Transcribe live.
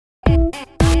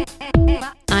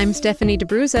I'm Stephanie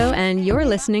D'Abruzzo, and you're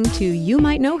listening to You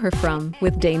Might Know Her From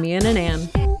with Damien and Ann.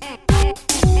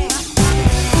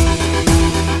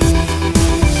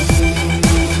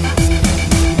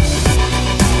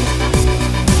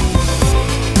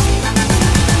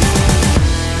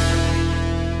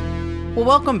 Well,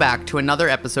 welcome back to another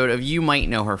episode of You Might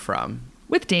Know Her From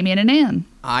with Damien and Ann.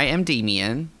 I am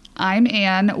Damien. I'm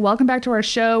Ann. Welcome back to our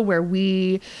show where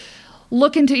we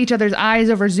look into each other's eyes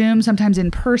over Zoom, sometimes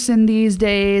in person these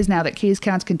days, now that case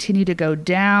counts continue to go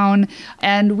down.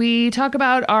 And we talk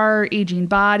about our aging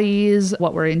bodies,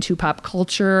 what we're into pop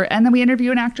culture, and then we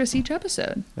interview an actress each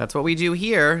episode. That's what we do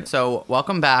here. So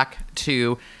welcome back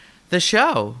to the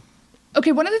show.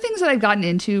 Okay, one of the things that I've gotten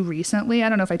into recently, I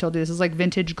don't know if I told you this, is like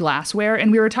vintage glassware.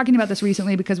 And we were talking about this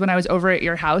recently because when I was over at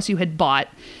your house, you had bought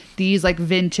these like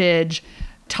vintage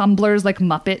tumblers, like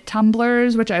Muppet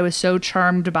tumblers, which I was so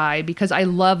charmed by because I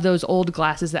love those old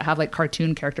glasses that have like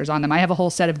cartoon characters on them. I have a whole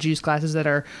set of juice glasses that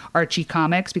are Archie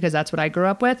comics because that's what I grew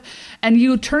up with. And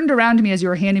you turned around to me as you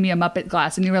were handing me a Muppet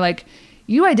glass and you were like,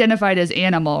 you identified as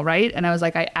animal, right? And I was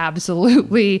like, I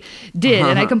absolutely did.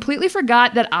 And I completely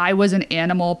forgot that I was an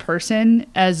animal person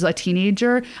as a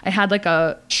teenager. I had like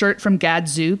a shirt from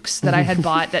Gadzooks that I had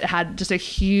bought that had just a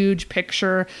huge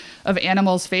picture of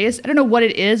Animal's face. I don't know what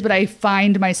it is, but I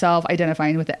find myself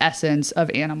identifying with the essence of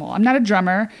Animal. I'm not a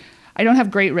drummer. I don't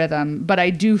have great rhythm, but I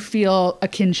do feel a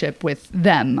kinship with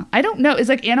them. I don't know. Is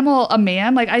like Animal a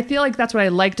man? Like, I feel like that's what I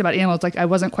liked about Animal. It's like I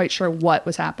wasn't quite sure what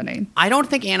was happening. I don't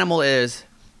think Animal is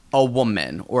a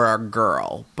woman or a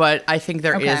girl, but I think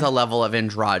there is a level of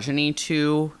androgyny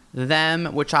to them,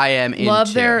 which I am into.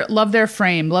 Love their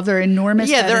frame. Love their enormous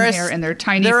head and hair and their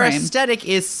tiny frame. Their aesthetic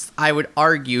is, I would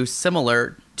argue,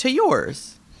 similar to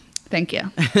yours. Thank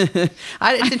you.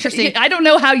 It's interesting. I don't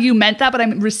know how you meant that, but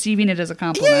I'm receiving it as a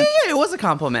compliment. Yeah, it was a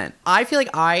compliment. I feel like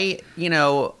I don't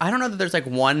know that there's like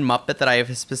one Muppet that I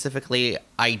specifically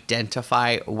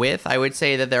identify with. I would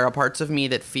say that there are parts of me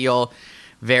that feel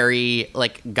very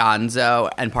like Gonzo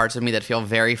and parts of me that feel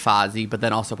very Fozzie, but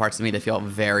then also parts of me that feel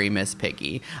very Miss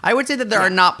Piggy. I would say that there are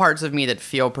not parts of me that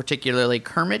feel particularly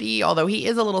Kermit-y, although he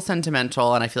is a little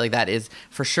sentimental, and I feel like that is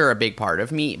for sure a big part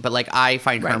of me. But like I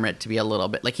find Kermit to be a little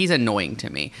bit like he's annoying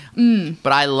to me.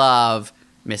 But I love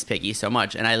Miss Piggy so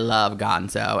much, and I love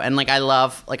Gonzo, and I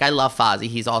love Fozzie.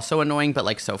 He's also annoying, but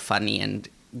like so funny and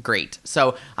great.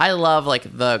 So I love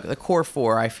like the core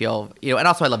four. I feel and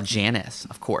also I love Janice,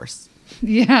 of course.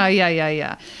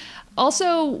 Yeah.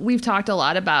 Also, we've talked a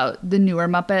lot about the newer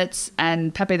Muppets,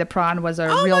 and Pepe the Prawn was a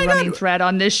real running thread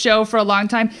on this show for a long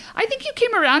time. I think you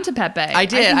came around to Pepe. I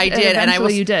did.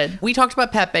 Eventually you did. We talked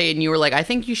about Pepe, and you were like, I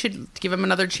think you should give him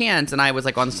another chance. And I was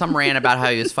like on some rant about how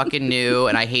he was fucking new,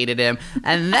 and I hated him.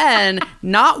 And then,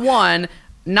 not one,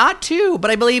 not two,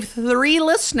 but I believe 3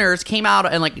 listeners came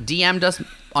out and like DM'd us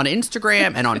on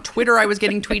Instagram and on Twitter. I was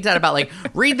getting tweets out about like,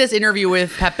 read this interview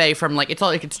with Pepe from like,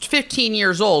 it's 15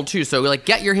 years old too. So like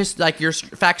get your your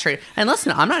facts straight. And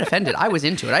listen, I'm not offended. I was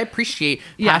into it. I appreciate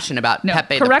passion about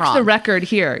Pepe the Prawn. Correct the record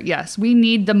here. Yes. We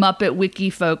need the Muppet Wiki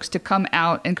folks to come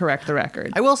out and correct the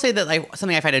record. I will say that like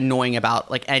something I find annoying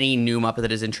about like any new Muppet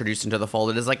that is introduced into the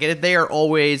fold is like they are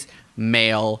always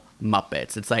male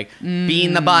Muppets. It's like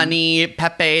Bean the Bunny,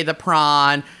 Pepe the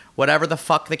Prawn, whatever the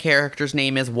fuck the character's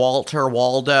name is,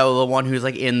 Waldo, the one who's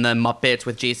like in the Muppets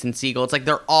with Jason Segel. It's like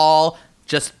they're all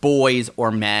just boys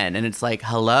or men. And it's like,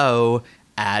 hello,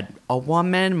 add a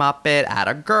woman Muppet, add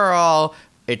a girl.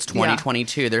 It's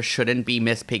 2022. There shouldn't be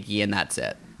Miss Piggy and that's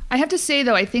it. I have to say,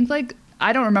 though, I think like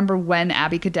I don't remember when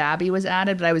Abby Cadabby was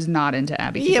added, but I was not into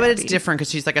Abby Cadabby. Yeah, but it's different because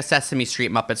she's like a Sesame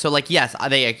Street Muppet. So like, yes,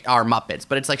 they are Muppets,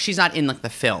 but it's like she's not in like the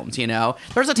films,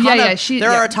 There's a ton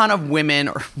there are a ton of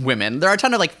women. There are a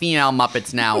ton of like female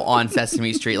Muppets now on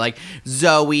Sesame Street, like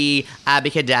Zoe, Abby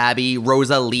Cadabby,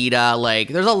 Rosalita. Like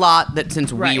there's a lot that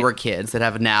since we were kids that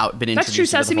have now been introduced. That's true.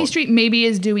 Sesame Street maybe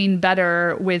is doing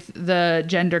better with the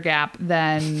gender gap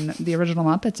than the original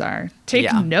Muppets are.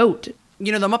 Take note.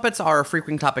 The Muppets are a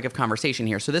frequent topic of conversation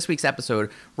here. So this week's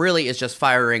episode really is just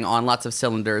firing on lots of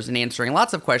cylinders and answering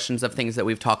lots of questions of things that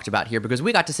we've talked about here because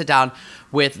we got to sit down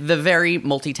with the very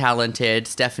multi-talented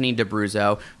Stephanie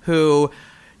D'Abruzzo, who,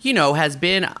 has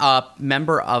been a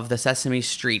member of the Sesame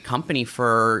Street company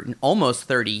for almost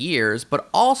 30 years, but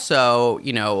also,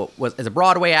 was as a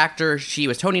Broadway actor. She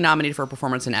was Tony nominated for a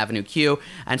performance in Avenue Q.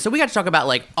 And so we got to talk about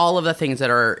like all of the things that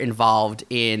are involved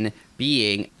in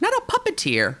being not a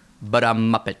puppeteer, but a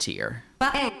Muppeteer.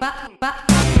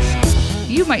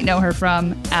 You might know her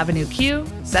from Avenue Q,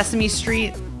 Sesame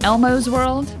Street, Elmo's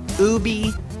World,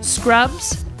 Oobi,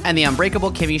 Scrubs, and the Unbreakable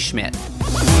Kimmy Schmidt.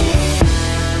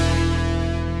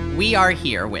 We are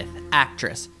here with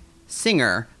actress,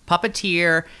 singer,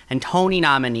 puppeteer and Tony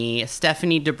nominee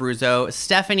Stephanie D'Abruzzo.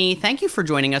 Stephanie, thank you for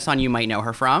joining us on You Might Know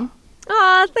Her From.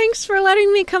 Aw, thanks for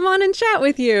letting me come on and chat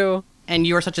with you. And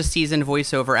you are such a seasoned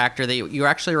voiceover actor that you're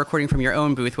actually recording from your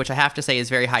own booth, which I have to say is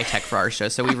very high-tech for our show,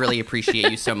 so we really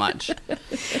appreciate you so much.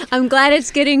 I'm glad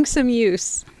it's getting some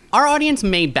use. Our audience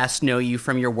may best know you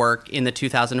from your work in the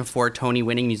 2004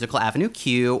 Tony-winning musical Avenue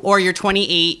Q, or your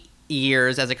 28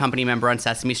 years as a company member on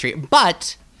Sesame Street.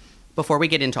 But before we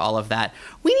get into all of that,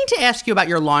 we need to ask you about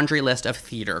your laundry list of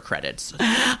theater credits.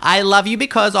 I Love You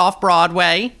Because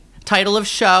Off-Broadway, title of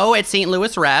show at St.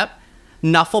 Louis Rep,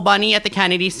 Knuffle Bunny at the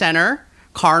Kennedy Center,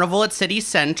 Carnival at City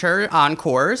Center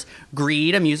Encores,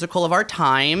 Greed, a musical of our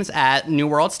times at New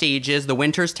World Stages, The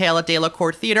Winter's Tale at De La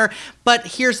Court Theater. But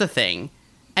here's the thing.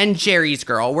 And Jerry's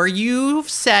Girl, where you've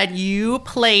said you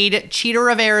played Chita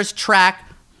Rivera's track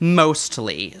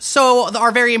mostly. So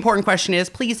our very important question is,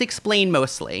 please explain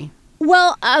mostly.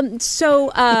 Well,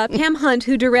 Pam Hunt,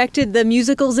 who directed the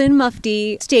Musicals in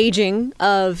Mufti staging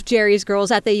of Jerry's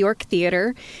Girls at the York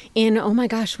Theater in, oh my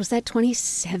gosh, was that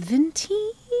 2017?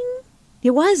 It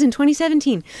was in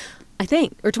 2017, I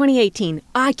think, or 2018.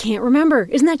 I can't remember.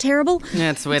 Isn't that terrible?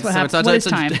 Yeah, it's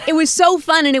time. It was so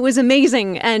fun and it was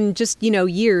amazing and just,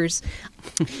 years.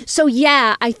 So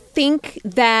yeah, I think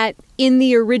that in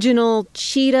the original,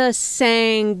 Chita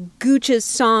sang Gooch's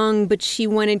song, but she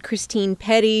wanted Christine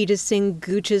Petty to sing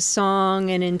Gooch's song,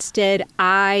 and instead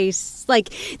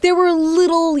there were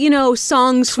little,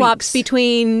 song swaps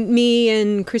between me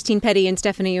and Christine Petty and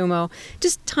Stephanie Umo.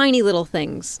 Just tiny little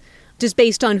things, just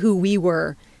based on who we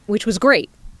were, which was great.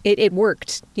 It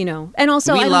worked, And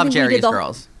also, we love Jerry's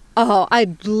Girls. Oh, I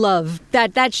love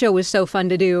that. That show was so fun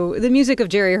to do. The music of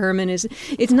Jerry Herman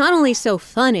it's not only so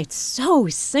fun, it's so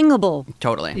singable.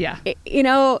 Totally. Yeah.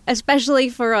 Especially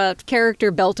for a character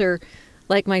belter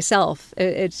like myself.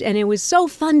 It was so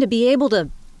fun to be able to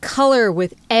color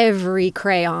with every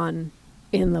crayon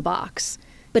in the box.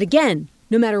 But again,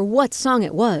 no matter what song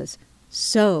it was,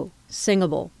 so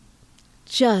singable.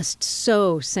 Just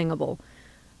so singable,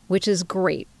 which is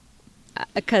great.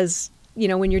 Because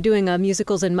when you're doing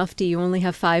musicals in Mufti, you only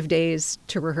have 5 days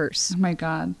to rehearse. Oh my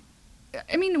God.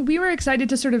 I mean, we were excited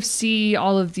to sort of see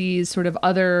all of these sort of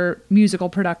other musical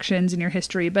productions in your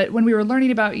history, but when we were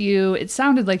learning about you, it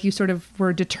sounded like you sort of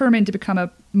were determined to become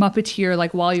a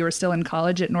Muppeteer while you were still in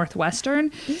college at Northwestern.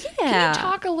 Yeah. Can you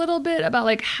talk a little bit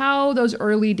about how those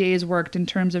early days worked in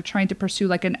terms of trying to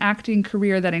pursue an acting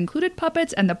career that included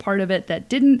puppets and the part of it that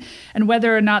didn't, and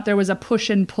whether or not there was a push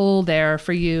and pull there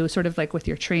for you sort of with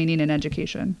your training and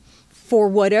education? For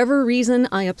whatever reason,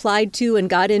 I applied to and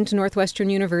got into Northwestern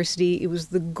University. It was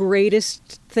the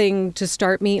greatest thing to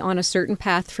start me on a certain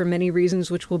path for many reasons,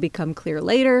 which will become clear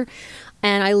later.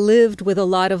 And I lived with a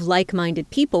lot of like-minded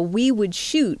people. We would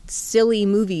shoot silly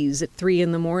movies at 3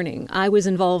 a.m. I was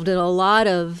involved in a lot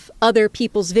of other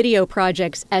people's video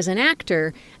projects as an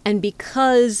actor. And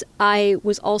because I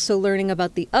was also learning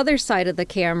about the other side of the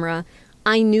camera,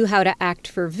 I knew how to act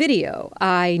for video.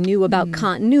 I knew about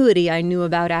continuity. I knew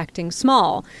about acting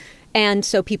small. And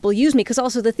so people used me because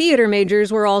also the theater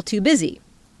majors were all too busy.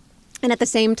 And at the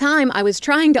same time, I was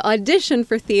trying to audition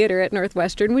for theater at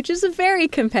Northwestern, which is a very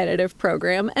competitive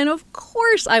program. And of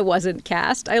course I wasn't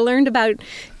cast. I learned about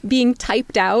being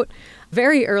typed out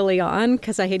very early on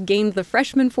because I had gained the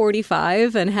freshman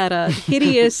 45 and had a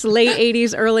hideous late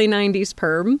 80s, early 90s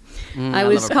perm. I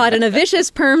was caught in a vicious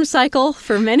perm cycle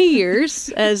for many years,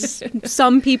 as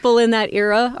some people in that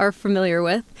era are familiar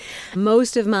with.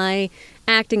 Most of my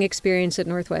acting experience at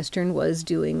Northwestern was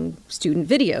doing student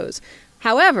videos.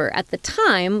 However, at the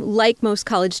time, like most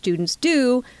college students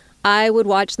do, I would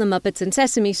watch the Muppets and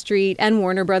Sesame Street and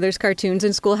Warner Brothers cartoons,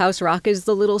 and Schoolhouse Rock is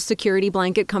the little security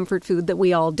blanket comfort food that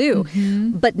we all do.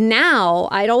 Mm-hmm. But now,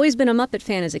 I'd always been a Muppet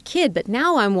fan as a kid, but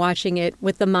now I'm watching it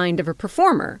with the mind of a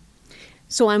performer.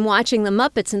 So I'm watching the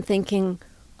Muppets and thinking,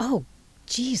 oh,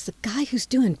 geez, the guy who's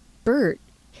doing Bert,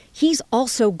 he's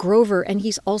also Grover, and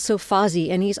he's also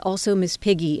Fozzie, and he's also Miss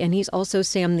Piggy, and he's also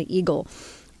Sam the Eagle.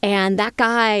 And that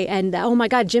guy, and oh my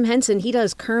God, Jim Henson, he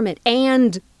does Kermit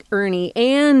and Ernie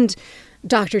and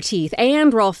Dr. Teeth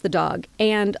and Rolf the dog.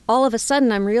 And all of a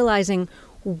sudden I'm realizing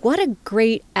what a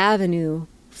great avenue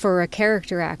for a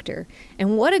character actor,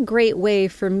 and what a great way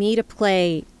for me to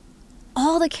play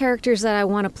all the characters that I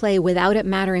want to play without it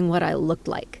mattering what I looked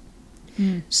like.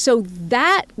 So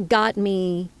that got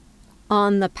me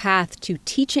on the path to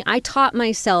teaching. I taught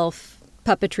myself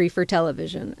puppetry for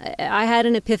television. I had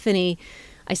an epiphany.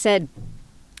 I said,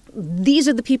 these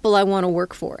are the people I want to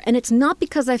work for. And it's not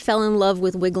because I fell in love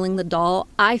with Wiggling the Doll.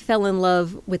 I fell in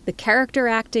love with the character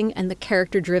acting and the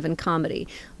character-driven comedy.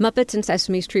 Muppets and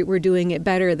Sesame Street were doing it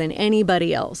better than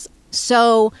anybody else.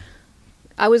 So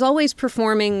I was always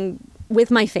performing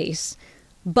with my face,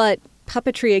 but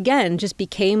puppetry, again, just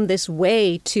became this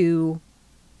way to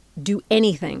do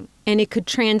anything. And it could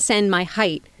transcend my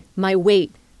height, my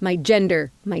weight, my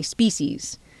gender, my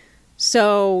species.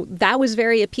 So that was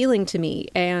very appealing to me.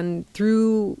 And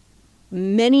through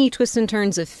many twists and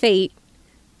turns of fate,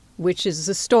 which is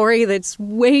a story that's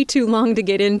way too long to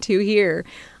get into here,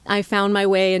 I found my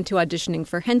way into auditioning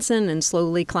for Henson and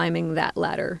slowly climbing that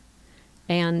ladder.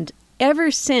 And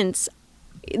ever since,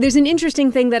 there's an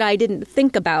interesting thing that I didn't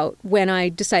think about when I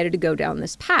decided to go down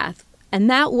this path. And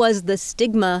that was the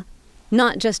stigma,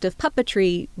 not just of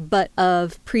puppetry, but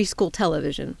of preschool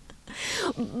television.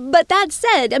 But that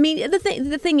said, I mean,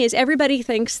 the thing is, everybody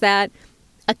thinks that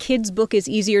a kid's book is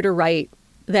easier to write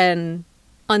than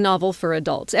a novel for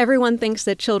adults. Everyone thinks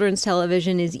that children's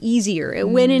television is easier,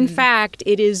 when in fact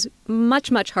it is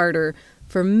much, much harder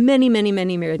for many, many,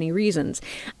 many, many reasons.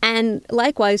 And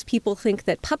likewise, people think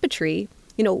that puppetry,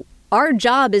 our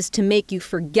job is to make you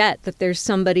forget that there's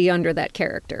somebody under that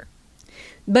character.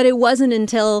 But it wasn't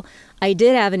until I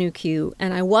did Avenue Q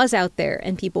and I was out there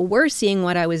and people were seeing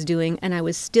what I was doing and I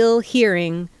was still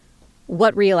hearing,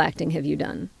 what real acting have you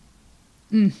done?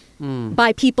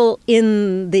 By people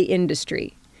in the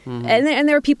industry. Mm-hmm. And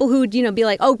there are people who would, be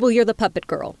like, oh, well, you're the puppet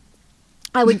girl.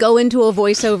 I would go into a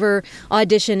voiceover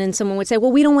audition and someone would say,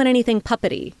 well, we don't want anything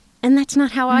puppety. And that's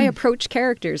not how I approach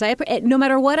characters. No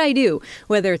matter what I do,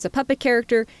 whether it's a puppet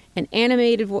character, an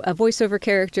animated a voiceover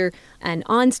character, an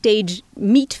onstage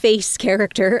meat face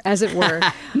character, as it were,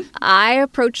 I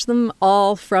approach them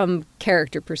all from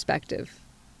character perspective.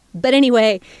 But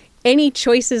anyway, any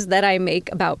choices that I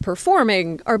make about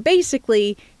performing are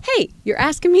basically, hey, you're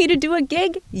asking me to do a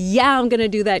gig? Yeah, I'm going to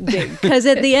do that gig. Because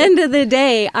at the end of the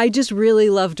day, I just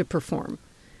really love to perform.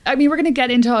 I mean, we're going to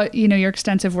get into, your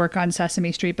extensive work on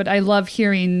Sesame Street, but I love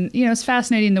hearing, it's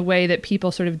fascinating the way that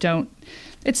people sort of don't,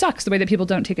 it sucks the way that people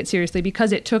don't take it seriously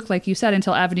because it took, like you said,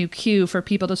 until Avenue Q for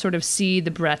people to sort of see the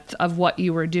breadth of what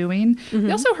you were doing. Mm-hmm.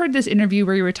 We also heard this interview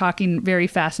where you were talking very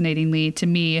fascinatingly to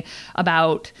me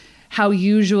about how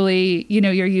usually,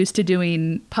 you're used to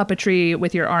doing puppetry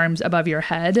with your arms above your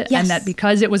head. Yes. And that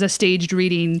because it was a staged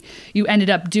reading, you ended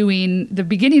up doing the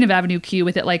beginning of Avenue Q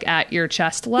with it like at your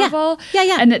chest level.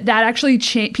 Yeah. And that actually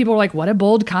people were like, what a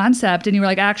bold concept. And you were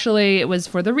like, actually, it was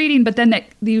for the reading. But then that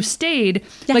you stayed,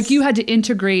 like you had to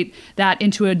integrate that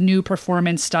into a new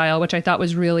performance style, which I thought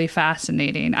was really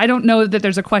fascinating. I don't know that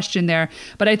there's a question there,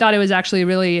 but I thought it was actually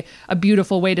really a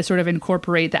beautiful way to sort of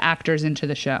incorporate the actors into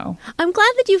the show. I'm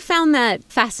glad that you found that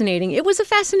fascinating. It was a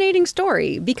fascinating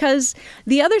story because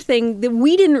the other thing that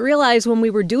we didn't realize when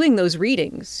we were doing those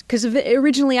readings, because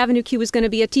originally Avenue Q was going to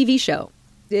be a TV show.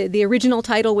 The original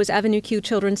title was Avenue Q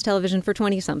Children's Television for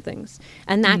 20-somethings.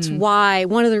 And that's why,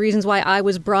 one of the reasons why I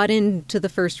was brought into the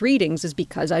first readings is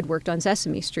because I'd worked on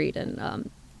Sesame Street. And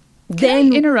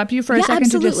Can I interrupt you for a second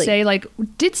absolutely. To just say,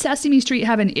 did Sesame Street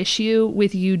have an issue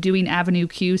with you doing Avenue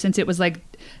Q since it was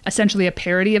essentially a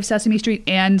parody of Sesame Street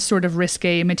and sort of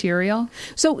risque material?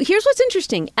 So here's what's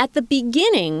interesting. At the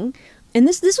beginning, and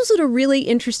this was at a really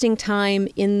interesting time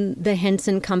in the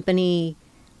Henson Company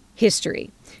history,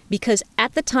 because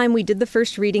at the time we did the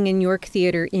first reading in York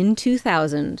Theater in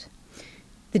 2000,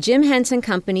 the Jim Henson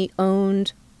Company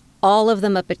owned all of the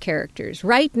Muppet characters.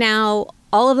 Right now,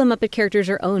 all of the Muppet characters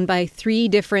are owned by 3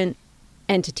 different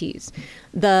entities.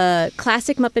 The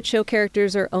classic Muppet Show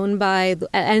characters are owned by,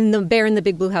 and the Bear in the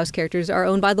Big Blue House characters are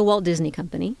owned by the Walt Disney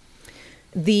Company.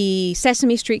 The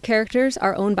Sesame Street characters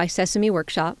are owned by Sesame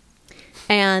Workshop.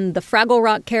 And the Fraggle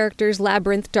Rock characters,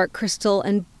 Labyrinth, Dark Crystal,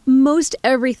 and most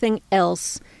everything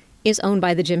else is owned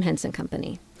by the Jim Henson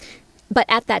Company. But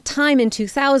at that time in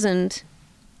 2000,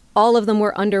 all of them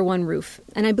were under one roof.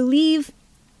 And I believe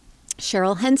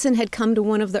Cheryl Henson had come to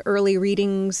one of the early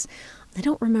readings. I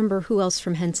don't remember who else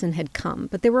from Henson had come,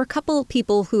 but there were a couple of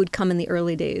people who had come in the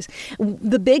early days.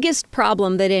 The biggest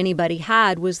problem that anybody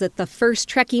had was that the first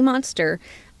Trekkie monster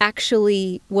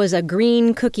actually was a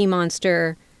green cookie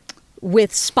monster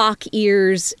with Spock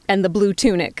ears and the blue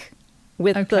tunic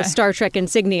with the Star Trek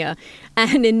insignia.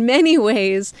 And in many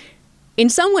ways, in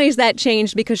some ways that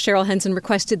changed because Cheryl Henson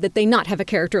requested that they not have a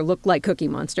character look like Cookie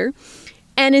Monster.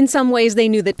 And in some ways they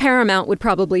knew that Paramount would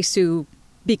probably sue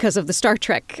because of the Star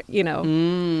Trek,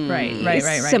 right.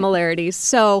 similarities.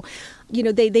 So,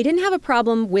 they didn't have a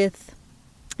problem with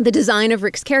the design of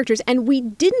Rick's characters. And we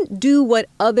didn't do what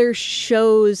other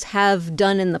shows have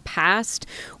done in the past,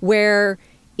 where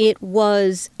it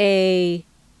was a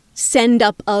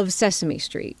send-up of Sesame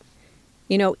Street.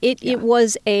 You know, it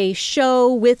was a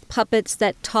show with puppets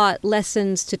that taught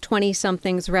lessons to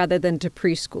 20-somethings rather than to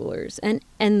preschoolers.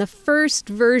 And the first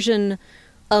version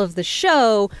of the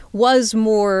show was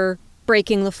more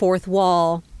breaking the fourth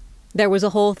wall. There was a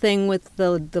whole thing with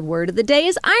the word of the day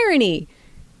is irony.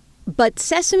 But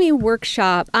Sesame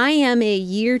Workshop, I am a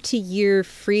year-to-year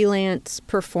freelance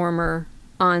performer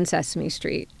on Sesame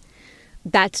Street.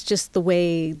 That's just the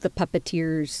way the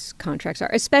puppeteers' contracts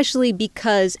are, especially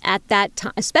because at that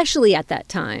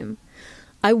time,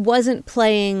 I wasn't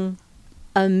playing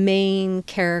a main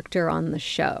character on the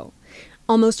show.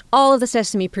 Almost all of the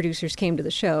Sesame producers came to the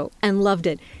show and loved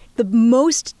it. The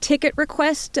most ticket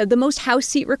requests, the most house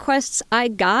seat requests I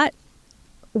got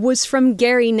was from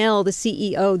Gary Nell, the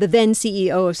CEO, the then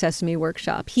CEO of Sesame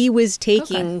Workshop. He was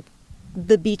taking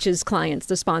the Beaches clients,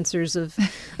 the sponsors of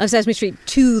Sesame Street,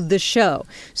 to the show.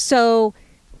 So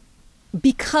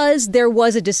because there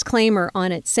was a disclaimer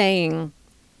on it saying,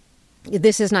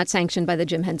 this is not sanctioned by the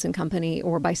Jim Henson Company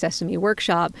or by Sesame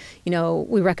Workshop, you know,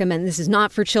 we recommend this is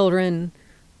not for children.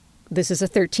 This is a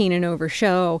 13 and over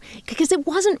show. Because it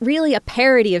wasn't really a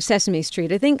parody of Sesame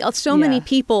Street. I think so many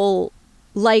people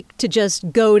like to just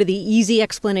go to the easy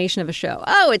explanation of a show.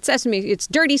 Oh, it's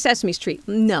Dirty Sesame Street.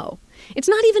 No. It's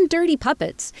not even dirty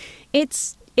puppets.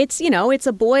 It's you know, it's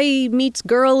a boy meets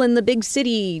girl in the big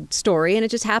city story, and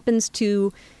it just happens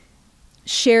to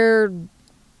share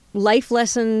life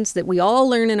lessons that we all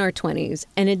learn in our 20s,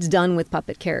 and it's done with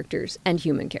puppet characters and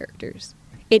human characters.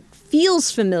 It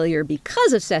feels familiar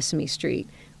because of Sesame Street,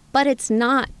 but it's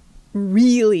not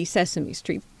really Sesame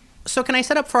Street. So can I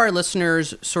set up for our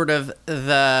listeners sort of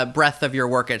the breadth of your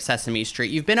work at Sesame Street?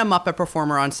 You've been a Muppet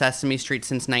performer on Sesame Street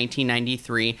since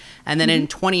 1993, and then in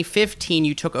 2015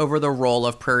 you took over the role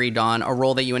of Prairie Dawn, a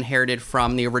role that you inherited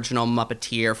from the original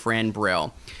Muppeteer, Fran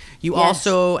Brill. You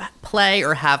also play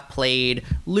or have played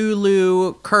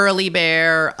Lulu, Curly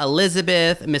Bear,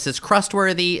 Elizabeth, Mrs.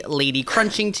 Crustworthy, Lady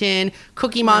Crunchington,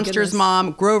 Cookie Monster's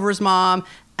mom, Grover's mom,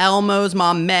 Elmo's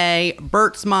mom, May,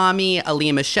 Bert's mommy,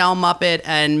 Aaliyah Michelle Muppet,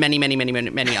 and many, many, many,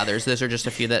 many, many others. Those are just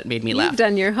a few that made me laugh. You've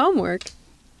done your homework.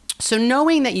 So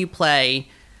knowing that you play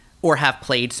or have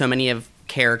played so many of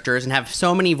characters and have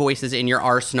so many voices in your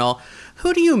arsenal,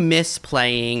 who do you miss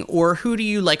playing, or who do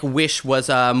you wish was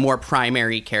a more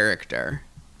primary character?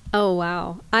 Oh,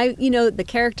 wow. The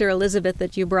character Elizabeth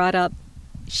that you brought up,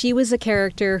 she was a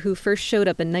character who first showed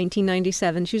up in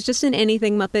 1997. She was just an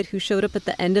Anything Muppet who showed up at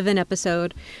the end of an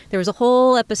episode. There was a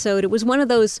whole episode. It was one of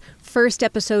those first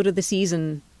episode of the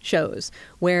season shows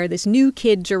where this new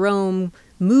kid, Jerome,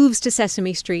 moves to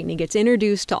Sesame Street and he gets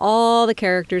introduced to all the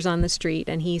characters on the street,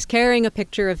 and he's carrying a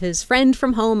picture of his friend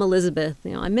from home, Elizabeth.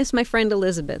 You know, I miss my friend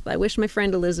Elizabeth. I wish my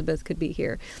friend Elizabeth could be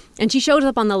here. And she shows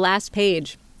up on the last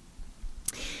page.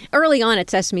 Early on at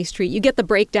Sesame Street, you get the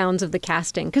breakdowns of the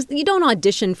casting because you don't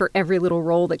audition for every little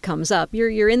role that comes up.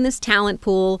 You're in this talent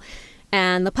pool,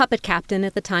 and the puppet captain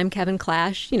at the time, Kevin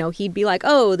Clash, he'd be like,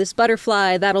 oh, this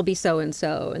butterfly, that'll be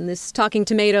so-and-so, and this talking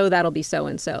tomato, that'll be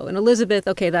so-and-so, and Elizabeth,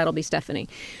 okay, that'll be Stephanie.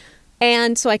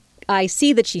 And so I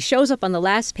see that she shows up on the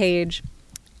last page,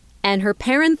 and her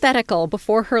parenthetical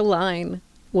before her line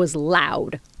was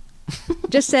loud.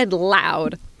 Just said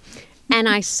loud. And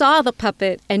I saw the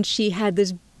puppet, and she had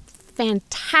this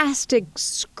fantastic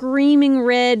screaming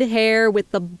red hair with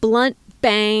the blunt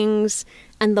bangs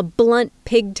and the blunt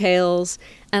pigtails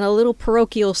and a little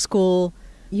parochial school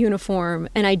uniform.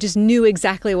 And I just knew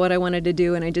exactly what I wanted to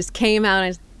do. And I just came out and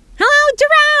I said, hello,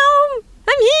 Jerome!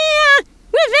 I'm here!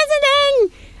 We're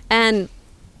visiting! And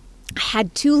I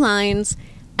had 2 lines,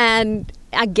 and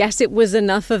I guess it was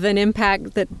enough of an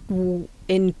impact that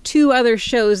in 2 other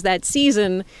shows that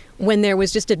season, when there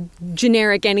was just a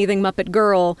generic Anything Muppet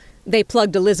girl, they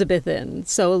plugged Elizabeth in.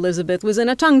 So Elizabeth was in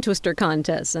a tongue twister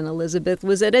contest, and Elizabeth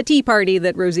was at a tea party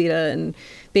that Rosita and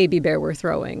Baby Bear were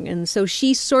throwing. And so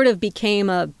she sort of became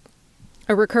a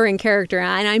recurring character.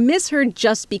 And I miss her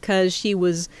just because she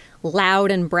was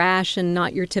loud and brash and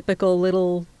not your typical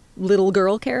little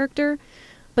girl character.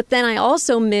 But then I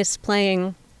also miss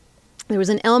playing, there was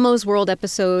an Elmo's World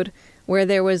episode where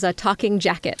there was a talking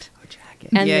jacket.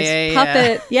 And this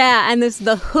puppet, and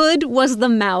the hood was the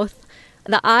mouth.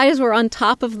 The eyes were on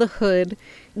top of the hood.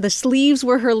 The sleeves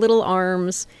were her little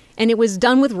arms. And it was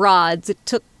done with rods. It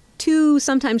took 2,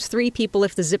 sometimes 3 people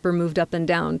if the zipper moved up and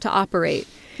down to operate.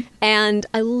 And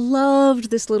I loved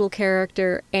this little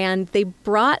character. And they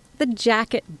brought the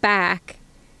jacket back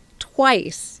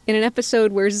twice in an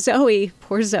episode where Zoe,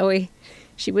 poor Zoe,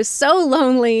 she was so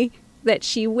lonely that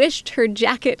she wished her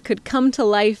jacket could come to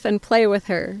life and play with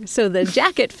her. So the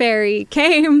jacket fairy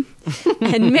came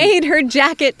and made her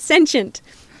jacket sentient.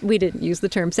 We didn't use the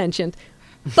term sentient,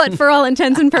 but for all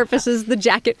intents and purposes, the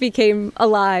jacket became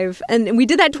alive. And we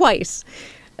did that twice.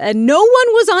 And no one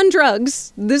was on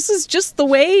drugs. This is just the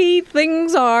way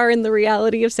things are in the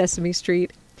reality of Sesame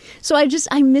Street. So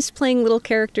I miss playing little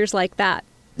characters like that.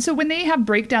 So when they have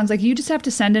breakdowns, like you just have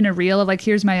to send in a reel of like,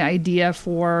 here's my idea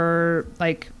for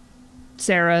like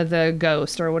Sarah the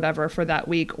ghost or whatever for that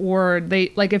week, or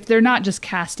they like if they're not just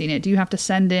casting it, do you have to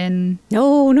send in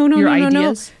your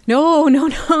ideas?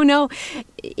 No.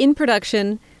 In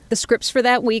production, the scripts for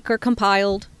that week are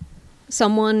compiled.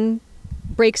 Someone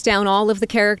breaks down all of the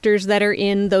characters that are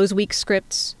in those week's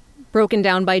scripts, broken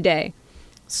down by day.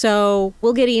 So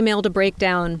we'll get emailed a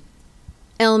breakdown: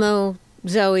 Elmo,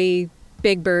 Zoe,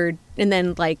 Big Bird, and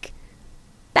then like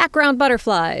background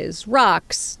butterflies,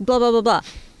 rocks, blah, blah, blah, blah.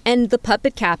 And the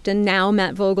puppet captain, now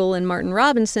Matt Vogel and Martin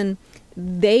Robinson,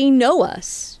 they know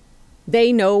us.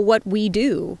 They know what we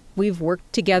do. We've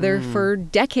worked together for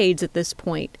decades at this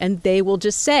point, and they will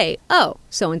just say, oh,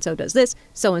 so-and-so does this,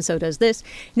 so-and-so does this.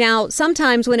 Now,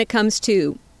 sometimes when it comes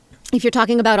to, if you're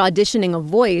talking about auditioning a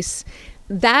voice,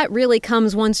 that really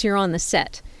comes once you're on the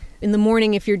set. In the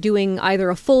morning, if you're doing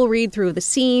either a full read through of the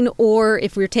scene, or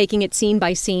if we're taking it scene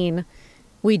by scene,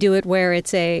 we do it where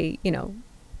it's a,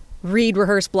 read,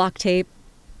 rehearse, block tape,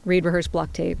 read, rehearse,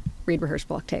 block tape, read, rehearse,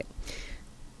 block tape.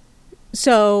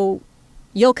 So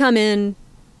you'll come in,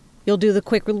 you'll do the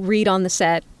quick read on the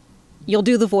set, you'll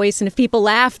do the voice, and if people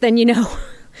laugh, then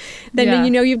then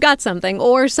you know you've got something.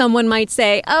 Or someone might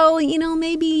say, oh,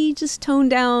 maybe just tone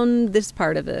down this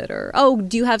part of it, or, oh,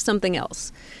 do you have something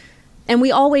else? And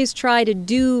we always try to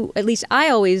do, at least I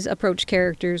always approach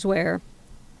characters where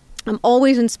I'm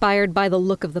always inspired by the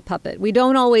look of the puppet. We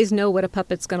don't always know what a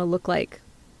puppet's going to look like,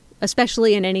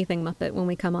 especially in anything Muppet when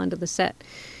we come onto the set.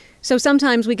 So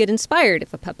sometimes we get inspired.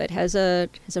 If a puppet has a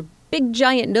big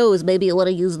giant nose, maybe you want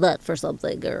to use that for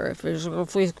something. Or if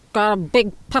he's got a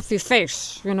big puffy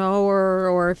face,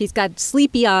 or if he's got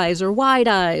sleepy eyes or wide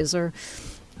eyes or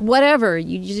whatever.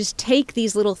 You just take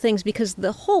these little things, because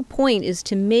the whole point is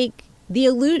the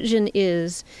illusion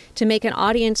is to make an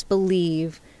audience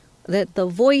believe that the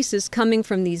voice is coming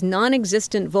from these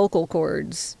non-existent vocal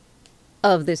cords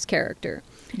of this character.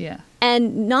 Yeah.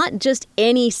 And not just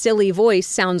any silly voice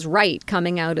sounds right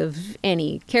coming out of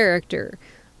any character,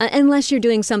 unless you're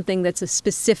doing something that's a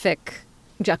specific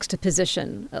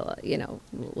juxtaposition.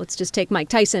 Let's just take Mike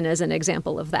Tyson as an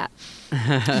example of that.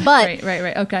 But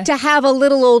right. Okay. To have a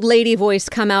little old lady voice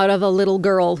come out of a little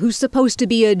girl who's supposed to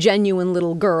be a genuine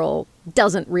little girl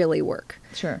doesn't really work.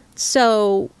 Sure.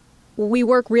 So we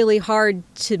work really hard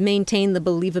to maintain the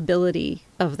believability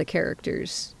of the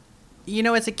characters.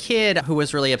 As a kid who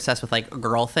was really obsessed with like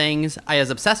girl things, I was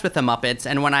obsessed with the Muppets.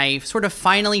 And when I sort of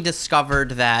finally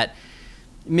discovered that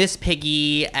Miss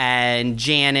Piggy and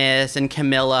Janice and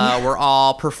Camilla were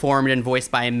all performed and voiced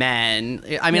by men.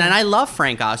 And I love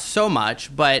Frank Oz so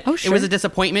much, but It was a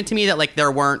disappointment to me that like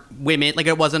there weren't women, like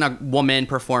it wasn't a woman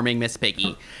performing Miss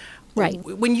Piggy. Right.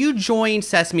 When you joined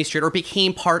Sesame Street or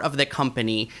became part of the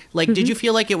company, like did you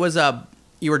feel like it was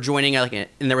you were joining and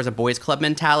there was a boys club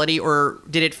mentality, or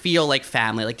did it feel like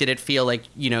family? Like did it feel like,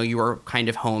 you were kind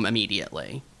of home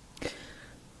immediately?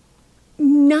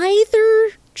 Neither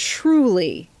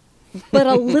truly, but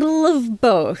a little of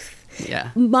both.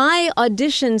 Yeah. My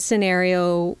audition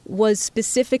scenario was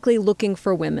specifically looking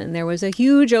for women. There was a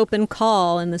huge open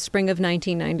call in the spring of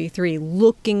 1993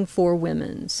 looking for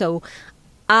women. So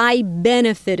I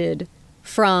benefited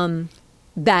from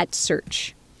that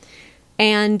search.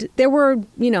 And there were,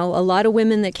 a lot of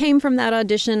women that came from that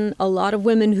audition, a lot of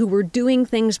women who were doing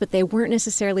things, but they weren't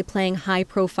necessarily playing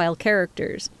high-profile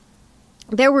characters.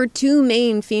 There were two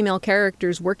main female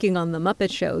characters working on The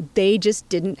Muppet Show. They just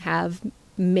didn't have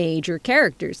major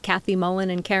characters. Kathy Mullen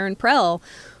and Karen Prell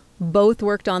both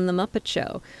worked on The Muppet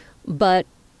Show, but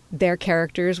their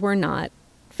characters were not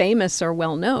famous or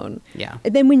well-known. Yeah.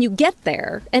 And then when you get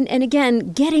there, and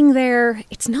again, getting there,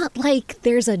 it's not like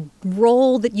there's a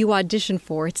role that you audition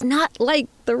for. It's not like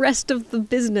the rest of the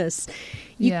business.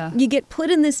 You get put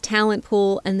in this talent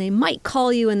pool, and they might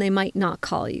call you and they might not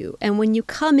call you. And when you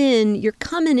come in, you're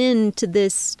coming into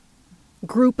this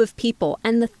group of people.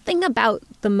 And the thing about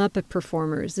the Muppet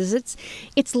performers is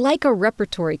it's like a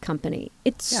repertory company.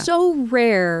 It's so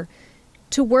rare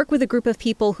to work with a group of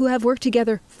people who have worked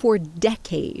together for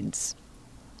decades.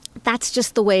 That's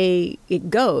just the way it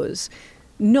goes.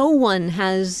 No one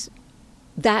has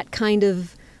that kind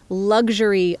of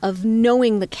luxury of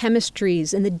knowing the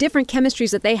chemistries and the different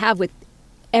chemistries that they have with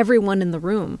everyone in the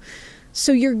room.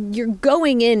 So you're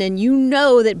going in and you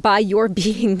know that by your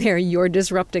being there, you're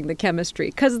disrupting the chemistry.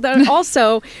 Because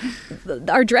also,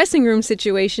 our dressing room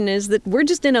situation is that we're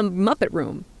just in a Muppet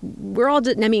room. We're all,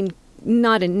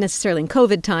 not necessarily in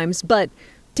COVID times, but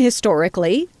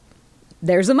historically,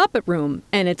 there's a Muppet room.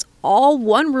 And it's all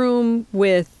one room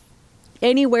with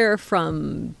anywhere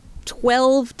from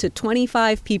 12 to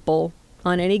 25 people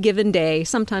on any given day.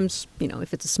 Sometimes,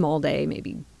 if it's a small day,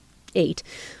 maybe 8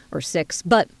 or 6.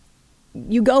 But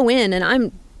you go in,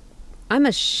 and I'm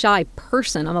a shy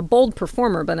person. I'm a bold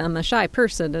performer, but I'm a shy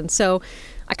person. And so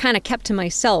I kind of kept to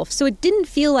myself. So it didn't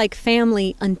feel like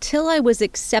family until I was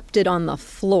accepted on the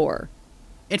floor.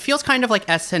 It feels kind of like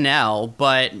SNL,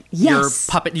 but Yes.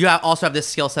 you also have this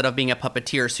skill set of being a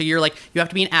puppeteer. So you have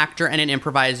to be an actor and an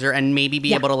improviser and maybe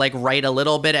be able to like write a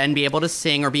little bit and be able to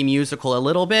sing or be musical a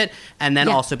little bit and then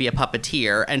also be a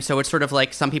puppeteer. And so it's sort of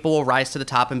like some people will rise to the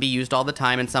top and be used all the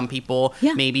time, and some people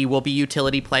maybe will be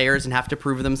utility players and have to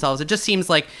prove themselves. It just seems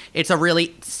like it's a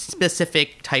really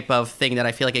specific type of thing that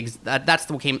I feel like that's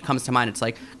what comes to mind. It's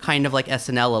like kind of like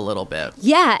SNL a little bit.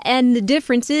 Yeah, and the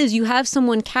difference is you have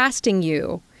someone casting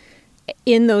you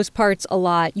in those parts a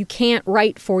lot. You can't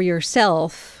write for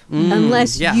yourself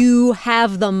unless you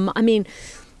have them. I mean,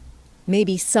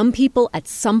 maybe some people at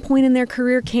some point in their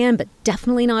career can, but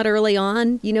definitely not early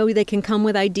on. They can come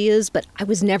with ideas, but I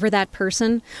was never that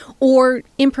person. Or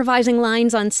improvising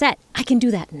lines on set. I can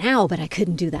do that now, but I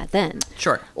couldn't do that then.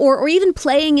 Sure. Or even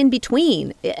playing in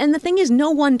between. And the thing is,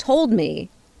 no one told me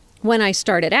when I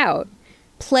started out,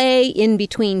 play in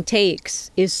between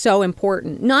takes is so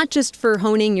important, not just for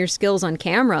honing your skills on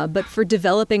camera, but for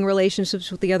developing relationships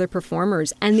with the other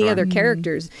performers and the other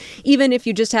characters. Even if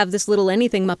you just have this little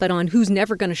anything Muppet on who's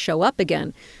never going to show up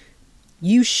again,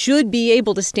 you should be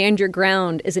able to stand your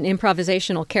ground as an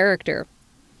improvisational character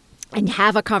and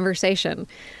have a conversation.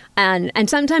 And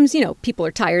sometimes, people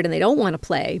are tired and they don't want to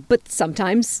play, but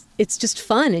sometimes it's just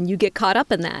fun and you get caught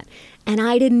up in that. And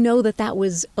I didn't know that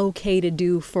was okay to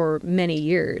do for many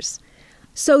years.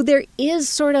 So there is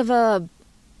sort of an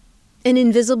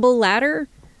invisible ladder,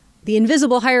 the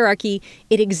invisible hierarchy.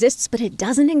 It exists, but it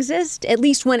doesn't exist. At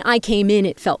least when I came in,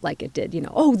 it felt like it did.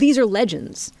 Oh, these are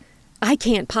legends. I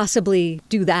can't possibly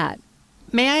do that.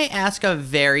 May I ask a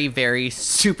very, very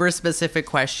super specific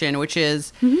question, which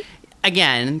is,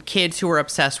 again, kids who are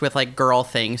obsessed with like girl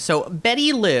things. So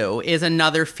Betty Lou is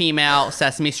another female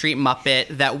Sesame Street Muppet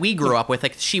that we grew up with.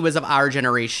 Like, she was of our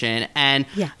generation. And,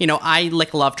 I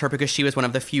loved her because she was one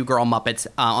of the few girl Muppets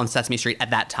on Sesame Street at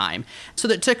that time. So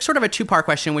that's sort of a two-part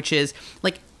question, which is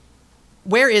like,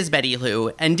 where is Betty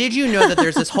Lou? And did you know that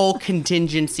there's this whole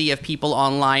contingency of people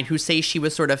online who say she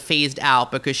was sort of phased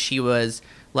out because she was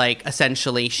like,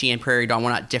 essentially, she and Prairie Dawn were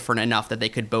not different enough that they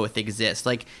could both exist?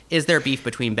 Like, is there beef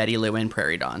between Betty Lou and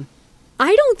Prairie Dawn?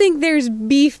 I don't think there's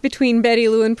beef between Betty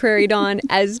Lou and Prairie Dawn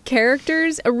as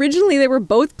characters. Originally, they were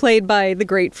both played by the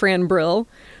great Fran Brill.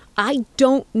 I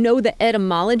don't know the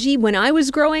etymology. When I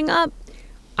was growing up,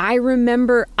 I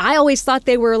remember I always thought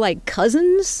they were like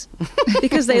cousins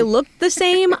because they looked the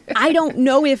same. I don't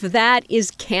know if that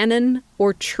is canon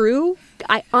or true.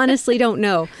 I honestly don't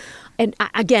know. And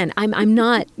again, I'm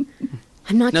not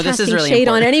casting really shade important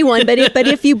on anyone, but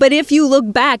if you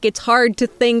look back, it's hard to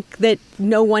think that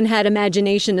no one had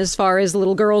imagination as far as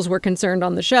little girls were concerned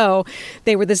on the show.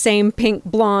 They were the same pink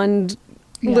blonde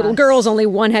little girls, only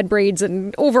one had braids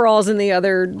and overalls and the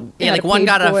other like one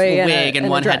got a wig and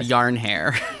one had yarn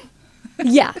hair.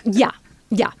 Yeah.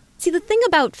 See, the thing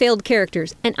about failed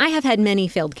characters, and I have had many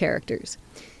failed characters,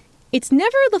 it's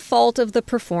never the fault of the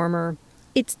performer.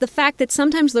 It's the fact that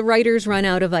sometimes the writers run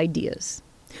out of ideas.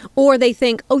 Or they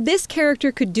think, oh, this character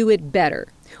could do it better.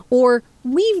 Or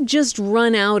we've just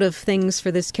run out of things for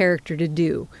this character to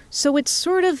do. So it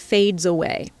sort of fades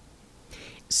away.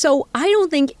 So I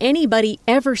don't think anybody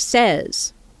ever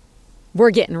says,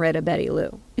 we're getting rid of Betty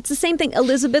Lou. It's the same thing.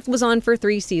 Elizabeth was on for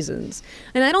 3 seasons.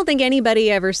 And I don't think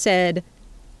anybody ever said,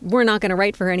 we're not going to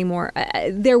write for her anymore.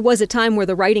 There was a time where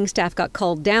the writing staff got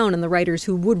culled down and the writers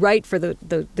who would write for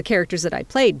the characters that I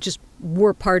played just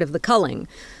were part of the culling.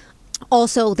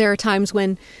 Also, there are times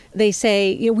when they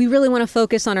say, we really want to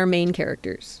focus on our main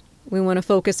characters. We want to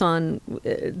focus on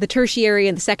the tertiary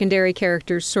and the secondary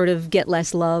characters sort of get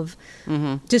less love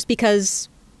just because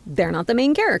they're not the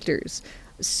main characters.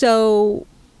 So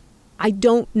I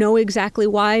don't know exactly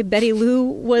why Betty Lou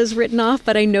was written off,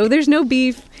 but I know there's no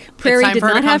beef. Prairie did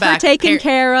not have her taken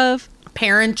care of.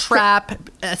 Parent Trap,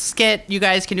 a skit. You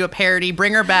guys can do a parody.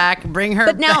 Bring her back. Bring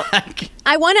her back.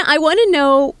 I want to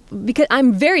know, because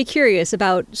I'm very curious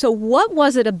about, so what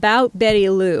was it about Betty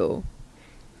Lou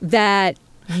that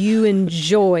you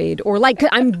enjoyed, or like,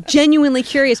 I'm genuinely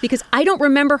curious because I don't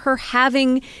remember her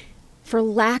having, for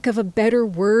lack of a better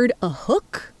word, a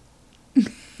hook.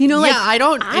 You know, like,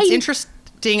 it's interesting.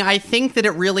 I think that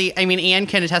it really, I mean, Anne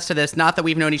can attest to this, not that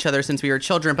we've known each other since we were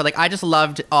children, but like I just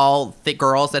loved all the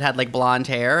girls that had like blonde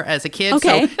hair as a kid.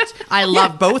 Okay. So I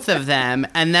loved both of them.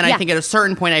 And then I think at a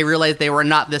certain point I realized they were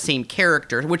not the same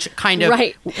character, which kind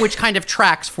of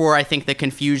tracks for, I think, the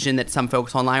confusion that some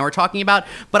folks online were talking about.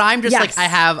 But I'm just like, I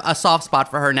have a soft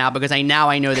spot for her now because I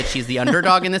know that she's the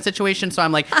underdog in this situation. So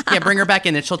I'm like, yeah, bring her back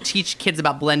in and she'll teach kids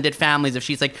about blended families if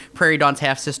she's like Prairie Dawn's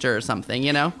half sister or something,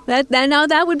 you know?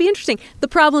 That would be interesting.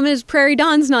 The problem is Prairie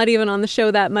Dawn's not even on the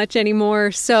show that much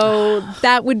anymore, so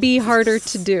that would be harder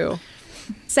to do.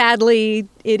 Sadly,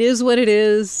 it is what it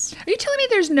is. Are you telling me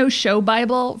there's no show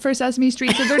Bible for Sesame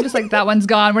Street? So they're just like, that one's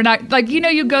gone. We're not, like,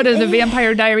 you go to the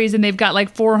Vampire Diaries and they've got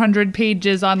like 400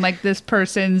 pages on like this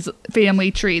person's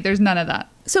family tree. There's none of that.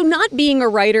 So not being a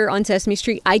writer on Sesame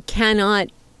Street, I cannot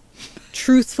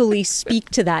truthfully speak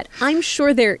to that. I'm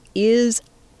sure there is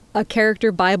a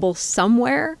character Bible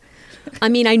somewhere. I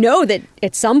mean, I know that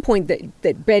at some point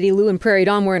that Betty Lou and Prairie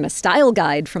Dawn were in a style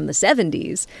guide from the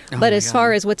 70s. But as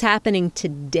far as what's happening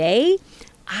today,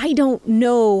 I don't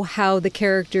know how the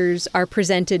characters are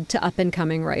presented to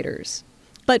up-and-coming writers.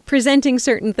 But presenting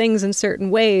certain things in certain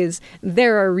ways,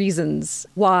 there are reasons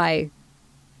why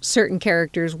certain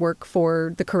characters work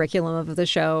for the curriculum of the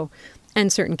show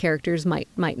and certain characters might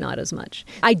not as much.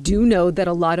 I do know that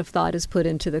a lot of thought is put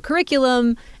into the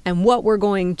curriculum and what we're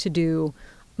going to do.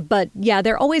 But yeah,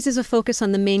 there always is a focus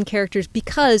on the main characters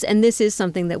because, and this is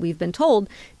something that we've been told,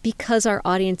 because our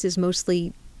audience is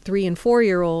mostly 3- and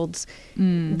 4-year-olds,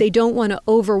 they don't want to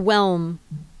overwhelm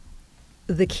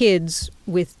the kids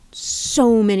with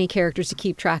so many characters to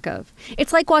keep track of.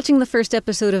 It's like watching the first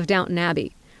episode of Downton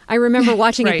Abbey. I remember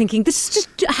watching it thinking, this is just,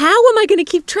 how am I going to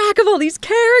keep track of all these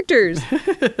characters?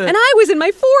 And I was in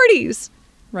my 40s.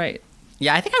 Right.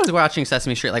 Yeah, I think I was watching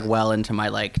Sesame Street like well into my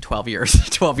like 12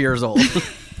 years old.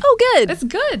 Oh, good. That's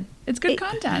good. It's good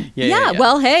content. Yeah.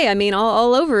 Well, hey, I mean,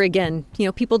 all over again. You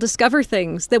know, people discover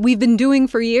things that we've been doing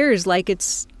for years. Like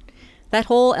it's that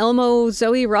whole Elmo,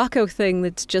 Zoe, Rocco thing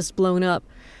that's just blown up.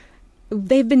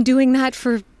 They've been doing that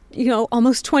for,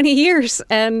 almost 20 years.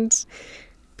 And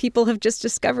people have just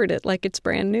discovered it like it's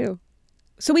brand new.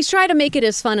 So we try to make it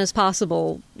as fun as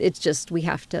possible. It's just we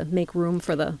have to make room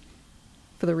for the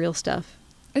real stuff.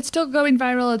 It's still going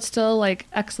viral. It's still like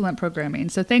excellent programming.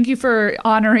 So thank you for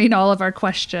honoring all of our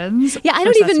questions. Yeah, I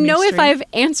don't even know if I've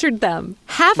answered them.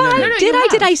 Have I? No,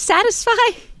 Did I satisfy?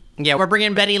 Yeah, we're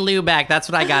bringing Betty Lou back. That's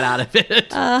what I got out of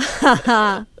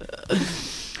it.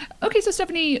 Okay, so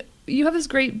Stephanie, you have this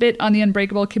great bit on the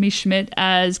Unbreakable Kimmy Schmidt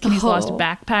as Kimmy's lost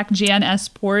backpack, Jan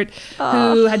Esport,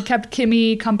 who had kept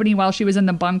Kimmy company while she was in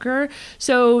the bunker.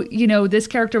 So, this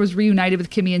character was reunited with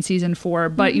Kimmy in season 4,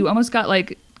 but you almost got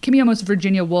like, Kimmy almost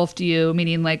Virginia Woolfed you,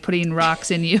 meaning like putting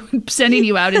rocks in you and sending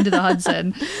you out into the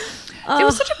Hudson. It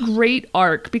was such a great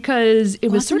arc because it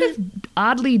was sort of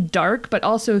oddly dark, but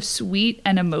also sweet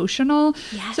and emotional.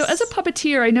 Yes. So as a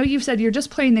puppeteer, I know you've said you're just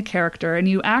playing the character and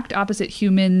you act opposite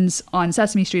humans on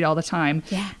Sesame Street all the time.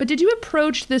 Yeah. But did you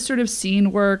approach this sort of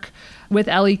scene work with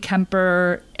Ellie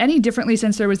Kemper any differently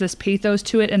since there was this pathos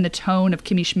to it and the tone of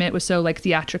Kimmy Schmidt was so like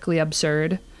theatrically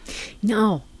absurd?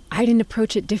 No, I didn't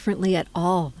approach it differently at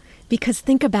all. Because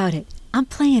think about it. I'm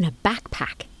playing a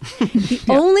backpack. The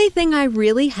only thing I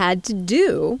really had to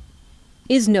do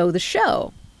is know the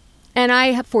show. And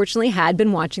I fortunately had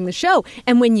been watching the show.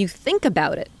 And when you think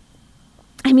about it,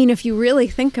 I mean, if you really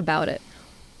think about it,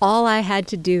 all I had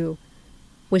to do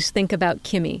was think about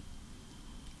Kimmy.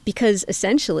 Because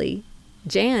essentially,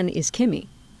 Jan is Kimmy.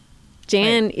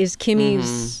 Jan is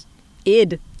Kimmy's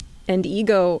id and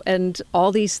ego and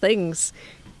all these things.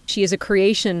 She is a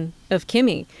creation of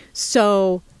Kimmy.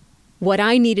 So what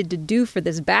I needed to do for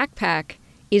this backpack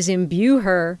is imbue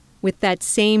her with that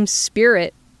same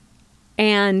spirit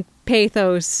and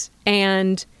pathos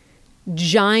and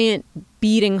giant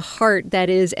beating heart that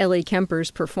is Ellie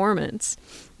Kemper's performance.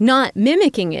 Not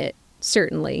mimicking it,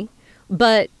 certainly,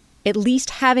 but at least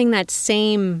having that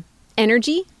same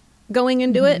energy going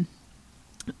into it.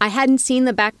 I hadn't seen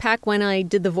the backpack when I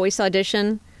did the voice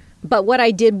audition, but what I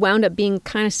did wound up being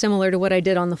kind of similar to what I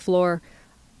did on the floor.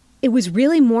 It was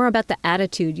really more about the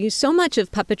attitude. So much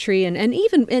of puppetry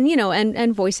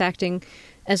and voice acting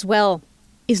as well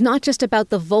is not just about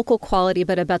the vocal quality,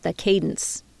 but about the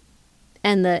cadence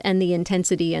and the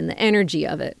intensity and the energy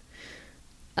of it.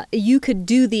 You could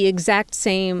do the exact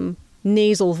same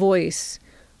nasal voice,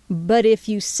 but if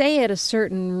you say it a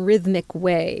certain rhythmic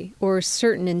way or a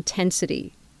certain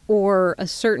intensity or a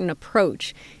certain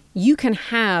approach, you can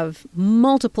have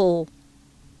multiple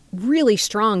really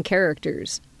strong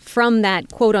characters from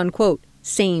that quote unquote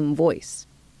same voice.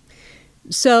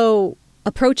 So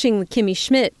approaching Kimmy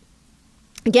Schmidt,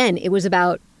 again, it was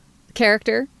about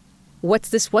character. What's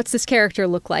this character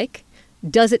look like?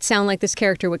 Does it sound like this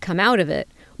character would come out of it?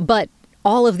 But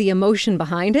all of the emotion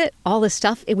behind it, all the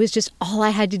stuff, it was just all I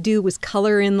had to do was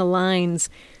color in the lines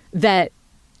that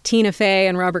Tina Fey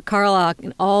and Robert Carlock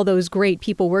and all those great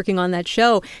people working on that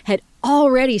show had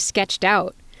already sketched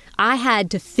out. I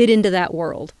had to fit into that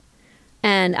world.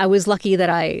 And I was lucky that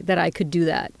I could do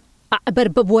that.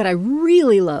 But what I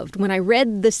really loved, when I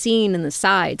read the scene and the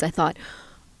sides, I thought,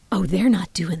 oh, they're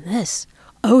not doing this.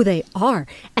 Oh, they are.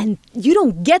 And you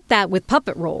don't get that with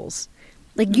puppet roles.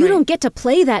 Like, you don't get to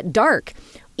play that dark.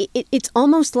 It's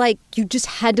almost like you just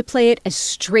had to play it as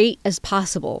straight as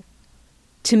possible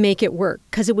to make it work,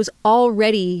 because it was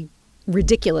already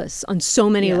ridiculous on so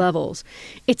many levels.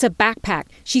 It's a backpack.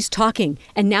 She's talking,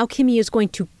 and now Kimmy is going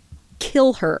to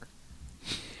kill her.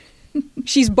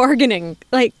 She's bargaining.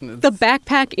 Like, the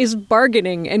backpack is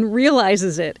bargaining and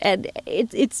realizes it. And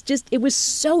it was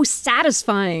so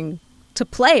satisfying to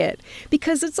play it,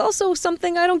 because it's also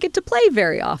something I don't get to play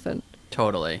very often.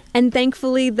 Totally. And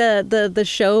thankfully the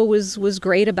show was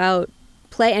great about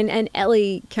play. And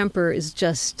Ellie Kemper is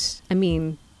just, I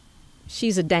mean,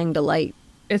 she's a dang delight.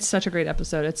 It's such a great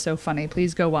episode. It's so funny.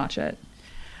 Please go watch it.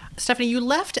 Stephanie, you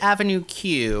left Avenue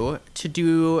Q to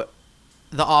do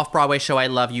the off-Broadway show I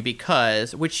Love You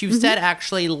Because, which you said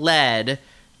actually led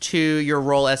to your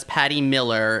role as Patty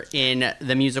Miller in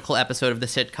the musical episode of the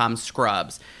sitcom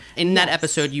Scrubs. In that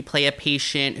episode, you play a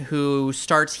patient who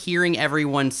starts hearing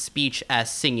everyone's speech as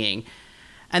singing.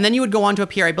 And then you would go on to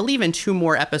appear, I believe, in 2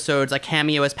 more episodes, a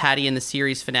cameo as Patty in the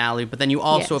series finale, but then you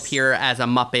also appear as a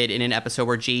Muppet in an episode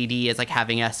where JD is like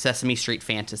having a Sesame Street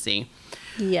fantasy.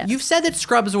 Yes. You've said that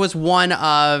Scrubs was one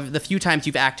of the few times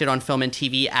you've acted on film and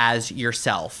TV as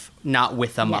yourself, not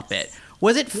with a Muppet.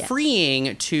 Was it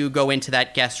freeing to go into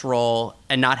that guest role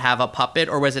and not have a puppet,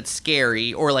 or was it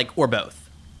scary, or both?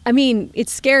 I mean,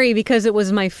 it's scary because it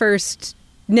was my first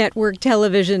network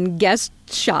television guest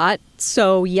shot,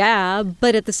 so yeah,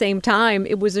 but at the same time,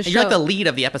 it was a show. You're like the lead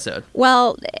of the episode.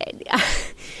 Well,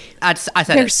 I said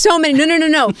there's so many.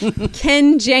 No.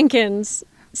 Ken Jenkins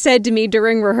said to me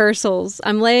during rehearsals,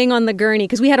 I'm laying on the gurney,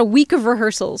 because we had a week of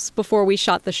rehearsals before we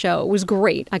shot the show. It was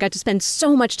great. I got to spend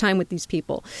so much time with these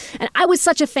people. And I was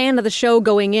such a fan of the show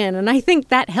going in, and I think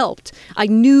that helped. I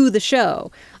knew the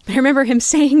show. But I remember him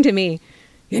saying to me,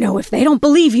 if they don't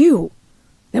believe you,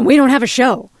 then we don't have a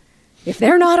show. If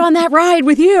they're not on that ride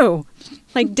with you.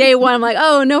 Like, day one, I'm like,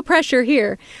 oh, no pressure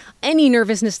here. Any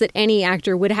nervousness that any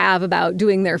actor would have about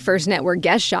doing their first network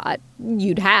guest shot,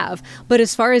 you'd have. But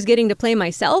as far as getting to play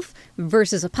myself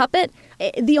versus a puppet,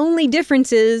 the only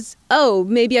difference is, oh,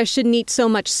 maybe I shouldn't eat so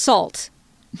much salt.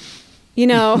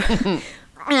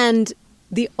 And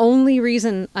the only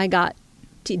reason I got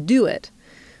to do it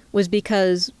was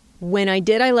because when I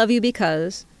did I Love You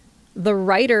Because, the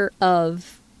writer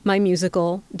of my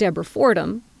musical, Deborah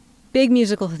Fordham, big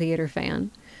musical theater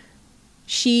fan,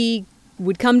 she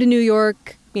would come to New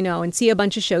York, and see a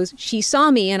bunch of shows. She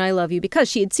saw me in I Love You Because.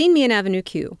 She had seen me in Avenue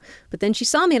Q, but then she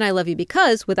saw me in I Love You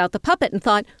Because without the puppet and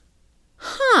thought,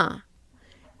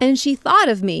 And she thought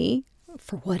of me,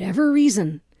 for whatever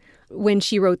reason, when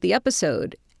she wrote the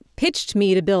episode, pitched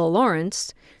me to Bill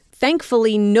Lawrence.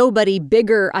 Thankfully, nobody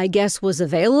bigger, I guess, was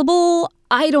available.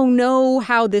 I don't know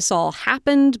how this all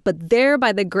happened, but there,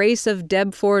 by the grace of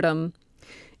Deb Fordham,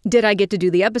 did I get to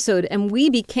do the episode. And we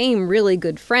became really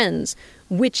good friends,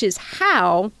 which is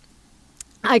how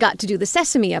I got to do the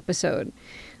Sesame episode.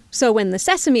 So when the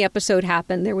Sesame episode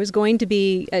happened, there was going to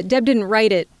be, Deb didn't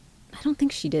write it. I don't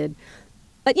think she did.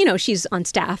 But, she's on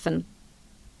staff and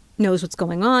knows what's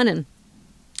going on. And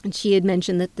she had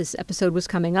mentioned that this episode was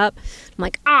coming up. I'm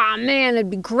like, man, that'd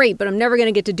be great, but I'm never going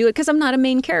to get to do it because I'm not a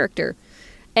main character.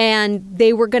 And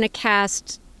they were going to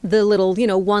cast the little,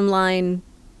 one-line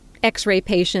X-ray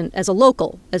patient as a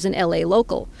local, as an LA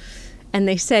local. And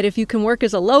they said, if you can work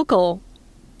as a local,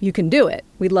 you can do it.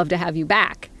 We'd love to have you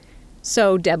back.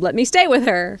 So Deb let me stay with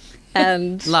her.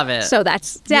 And love it. So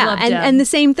that's, and the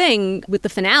same thing with the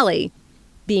finale,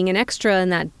 being an extra in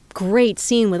that great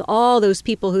scene with all those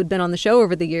people who'd been on the show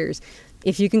over the years.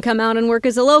 If you can come out and work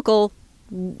as a local,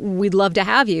 we'd love to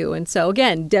have you. And so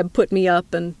again, Deb put me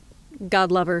up, and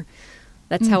God love her.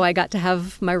 That's how I got to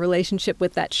have my relationship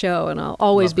with that show, and I'll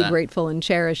always be grateful and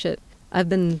cherish it. I've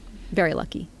been very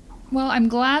lucky. Well, I'm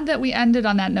glad that we ended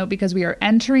on that note because we are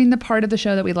entering the part of the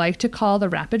show that we like to call the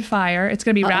rapid fire. It's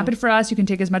going to be rapid for us. You can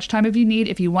take as much time as you need.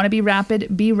 If you want to be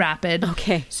rapid, be rapid.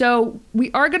 Okay. So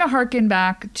we are going to harken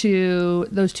back to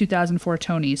those 2004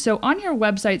 Tonys. So on your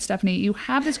website, Stephanie, you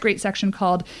have this great section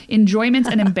called Enjoyments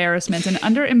and Embarrassments. And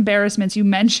under embarrassments, you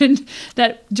mentioned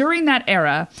that during that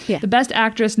era, the Best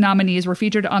Actress nominees were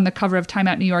featured on the cover of Time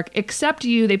Out New York, except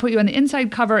you. They put you on the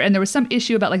inside cover, and there was some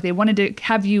issue about like they wanted to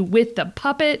have you with the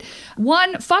puppet.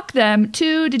 1, fuck them.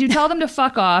 2, did you tell them to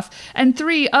fuck off? And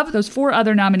 3, of those 4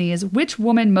 other nominees, which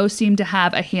woman most seemed to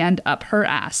have a hand up her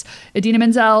ass? Idina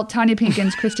Menzel, Tanya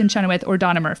Pinkins, Kristen Chenoweth, or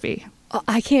Donna Murphy?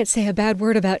 I can't say a bad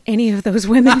word about any of those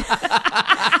women.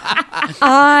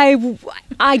 I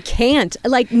can't.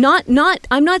 Like, I'm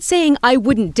not saying I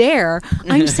wouldn't dare.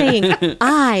 I'm saying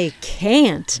I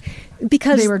can't.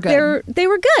 Because they were good. They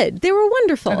were good. They were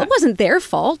wonderful. Okay. It wasn't their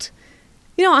fault.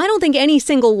 You know, I don't think any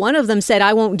single one of them said,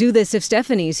 I won't do this if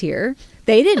Stephanie's here.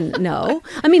 They didn't know.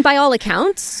 I mean, by all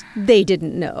accounts, they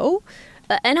didn't know.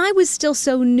 And I was still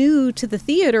so new to the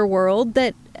theater world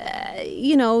that,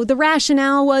 the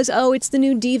rationale was, it's the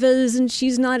new divas and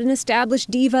she's not an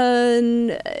established diva.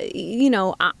 And,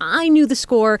 I knew the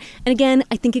score. And again,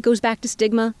 I think it goes back to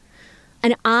stigma.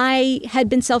 And I had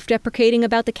been self-deprecating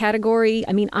about the category.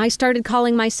 I mean, I started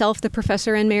calling myself the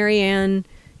Professor and Marianne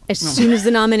as soon as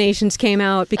the nominations came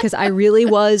out, because I really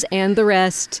was, and the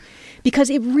rest, because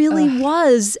it really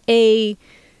was it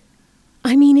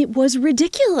was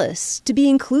ridiculous to be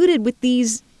included with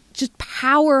these just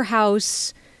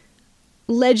powerhouse,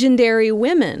 legendary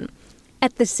women.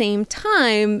 At the same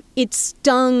time, it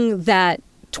stung that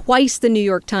twice the New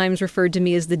York Times referred to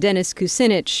me as the Dennis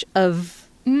Kucinich of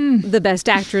the Best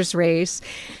Actress race.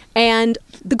 And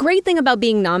the great thing about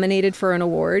being nominated for an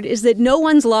award is that no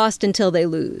one's lost until they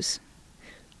lose.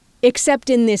 Except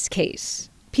in this case.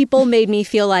 People made me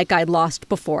feel like I'd lost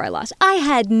before I lost. I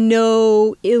had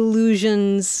no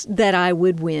illusions that I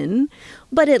would win,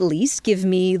 but at least give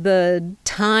me the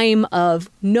time of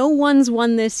no one's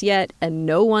won this yet and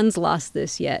no one's lost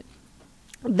this yet.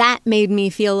 That made me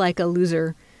feel like a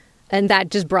loser. And that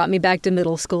just brought me back to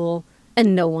middle school.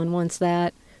 And no one wants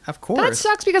that. Of course. That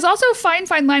sucks because also Fine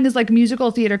Fine Line is like musical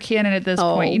theater canon at this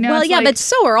point. You know, well, yeah, like, but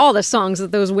so are all the songs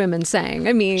that those women sang.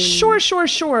 I mean, sure.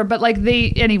 But like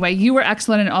anyway, you were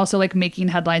excellent and also like making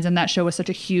headlines, and that show was such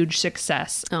a huge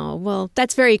success. Oh, well,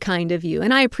 that's very kind of you.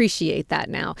 And I appreciate that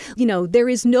now. You know, there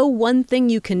is no one thing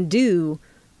you can do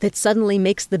that suddenly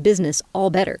makes the business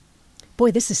all better.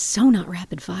 Boy, this is so not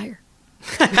rapid fire.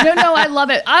 No, I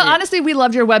love it. Honestly, we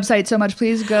loved your website so much.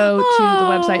 Please go to the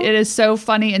website. It is so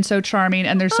funny and so charming,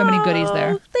 and there's so many goodies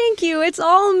there. Thank you. It's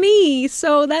all me,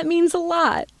 so that means a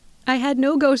lot. I had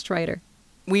no ghostwriter.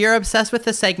 We are obsessed with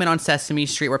the segment on Sesame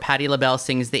Street where Patti Labelle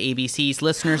sings the ABCs.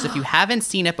 Listeners, if you haven't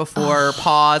seen it before,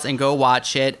 pause and go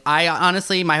watch it. I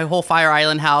honestly, my whole Fire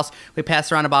Island house, we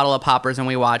pass around a bottle of poppers and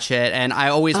we watch it, and I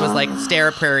always was like, stare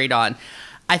at Prairie Dawn.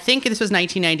 I think this was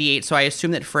 1998, so I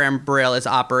assume that Fran Brill is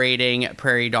operating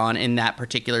Prairie Dawn in that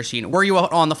particular scene. Were you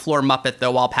on the floor Muppet,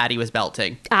 though, while Patti was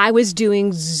belting? I was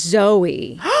doing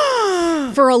Zoe.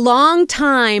 For a long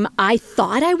time, I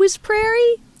thought I was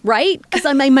Prairie, right? Because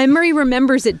my memory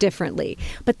remembers it differently.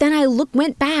 But then I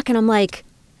went back, and I'm like,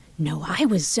 no, I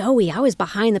was Zoe. I was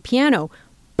behind the piano.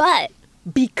 But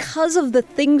because of the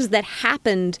things that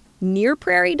happened near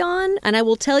Prairie Dawn, and I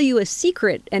will tell you a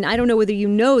secret, and I don't know whether you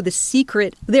know the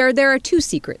secret. There are two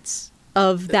secrets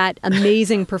of that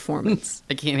amazing performance.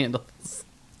 I can't handle this.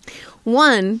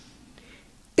 One,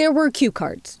 there were cue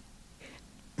cards.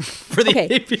 For the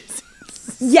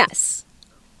ABCs. Yes.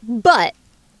 But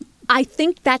I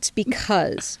think that's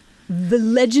because the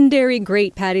legendary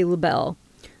great Patti Labelle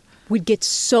would get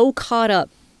so caught up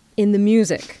in the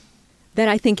music that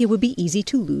I think it would be easy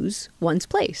to lose one's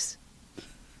place.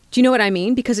 Do you know what I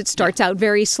mean? Because it starts out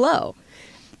very slow.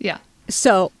 Yeah.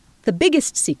 So the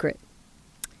biggest secret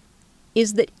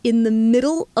is that in the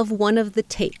middle of one of the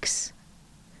takes,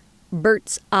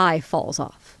 Bert's eye falls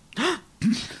off.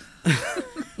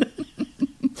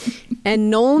 And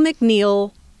Noel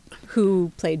McNeil,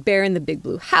 who played Bear in the Big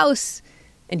Blue House,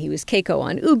 and he was Keiko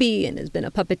on Oobi and has been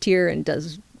a puppeteer and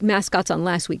does mascots on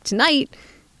Last Week Tonight,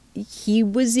 he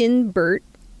was in Bert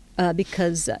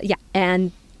because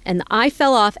and the eye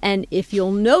fell off, and if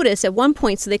you'll notice, at one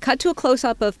point, so they cut to a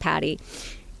close-up of Patti,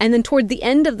 and then toward the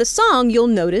end of the song, you'll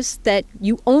notice that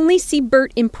you only see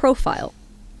Bert in profile.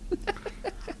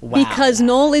 Wow. Because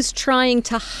Noel is trying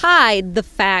to hide the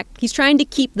fact, he's trying to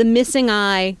keep the missing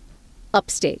eye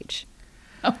upstage.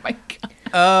 Oh my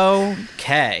God.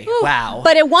 Okay, wow.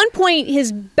 But at one point,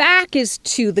 his back is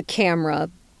to the camera,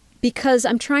 because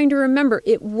I'm trying to remember,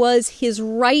 it was his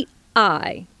right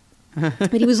eye.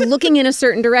 But he was looking in a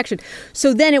certain direction.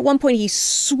 So then at one point he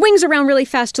swings around really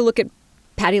fast to look at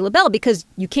Patti LaBelle, because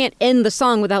you can't end the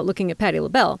song without looking at Patti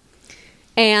LaBelle.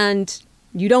 And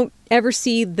you don't ever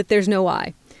see that there's no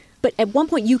eye. But at one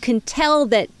point you can tell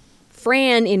that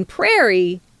Fran in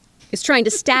Prairie is trying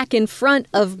to stack in front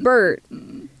of Bert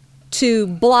to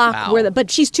block where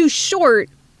but she's too short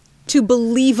to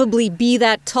believably be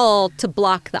that tall to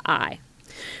block the eye.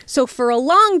 So for a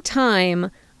long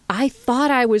time, I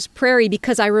thought I was Prairie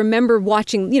because I remember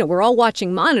watching, we're all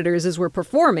watching monitors as we're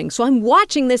performing. So I'm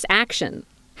watching this action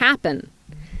happen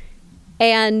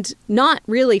and not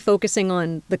really focusing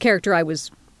on the character I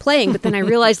was playing. But then I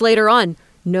realized later on,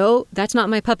 no, that's not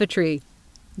my puppetry.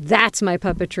 That's my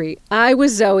puppetry. I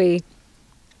was Zoe.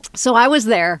 So I was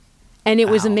there and it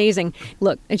was amazing.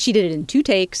 Look, and she did it in 2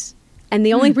 takes. And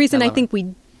the only reason I think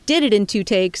we did it in 2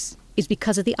 takes is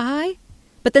because of the eye.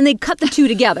 But then they cut the 2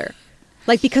 together.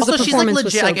 Like, because also, the performance she's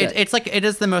legit, was so good. it's like, it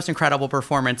is the most incredible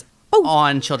performance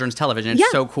on children's television.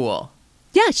 It's so cool.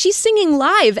 Yeah, she's singing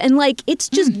live, and it's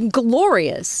just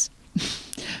glorious.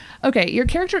 Okay, your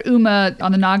character Uma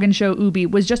on the Noggin show Oobi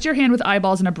was just your hand with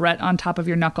eyeballs and a barrette on top of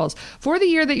your knuckles. For the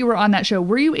year that you were on that show,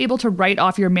 were you able to write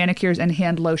off your manicures and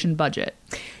hand lotion budget?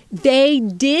 They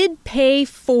did pay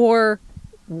for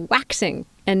waxing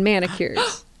and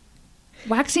manicures.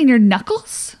 Waxing your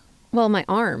knuckles? Well, my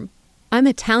arm. I'm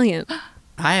Italian.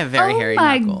 I have very hairy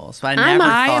knuckles. But I'm a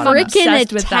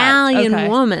freaking Italian Okay.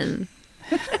 woman.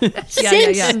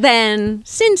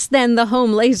 Since then, the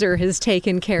home laser has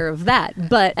taken care of that.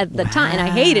 But at the time, and I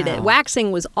hated it.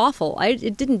 Waxing was awful.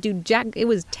 It didn't do jack. It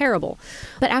was terrible.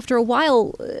 But after a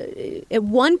while, at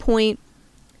one point,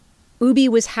 Oobi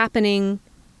was happening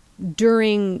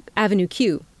during Avenue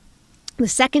Q. The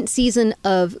second season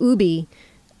of Oobi,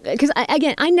 because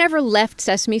I never left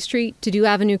Sesame Street to do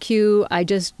Avenue Q. I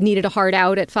just needed a hard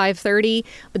out at 5:30,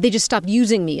 but they just stopped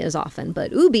using me as often. But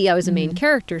Oobi, I was a main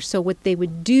character. So what they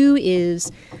would do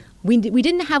is we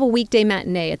didn't have a weekday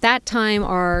matinee. At that time,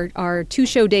 our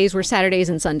 2-show days were Saturdays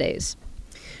and Sundays.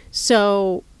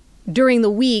 So during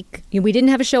the week, we didn't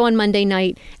have a show on Monday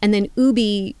night, and then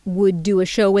Oobi would do a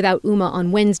show without Uma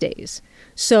on Wednesdays.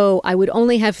 So I would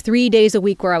only have 3 days a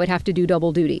week where I would have to do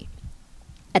double duty.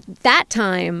 At that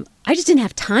time, I just didn't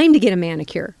have time to get a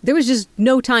manicure. There was just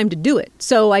no time to do it.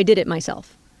 So I did it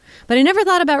myself. But I never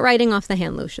thought about writing off the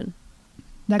hand lotion.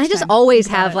 I just always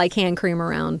have hand cream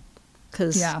around.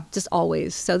 Just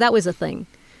always. So that was a thing.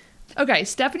 Okay,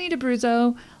 Stephanie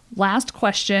DeBruzzo, last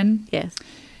question. Yes.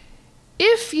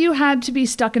 If you had to be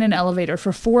stuck in an elevator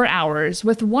for 4 hours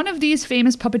with one of these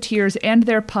famous puppeteers and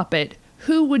their puppet,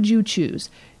 who would you choose?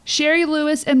 Sherry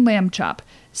Lewis and Lamb Chop,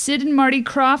 Sid and Marty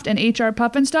Krofft and HR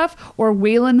Pufnstuf, or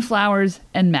Waylon Flowers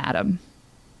and Madam?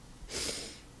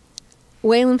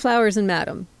 Waylon Flowers and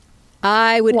Madam.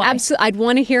 I would absolutely. I'd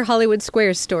want to hear Hollywood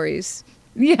Squares stories.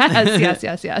 Yes.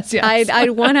 I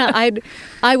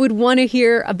would want to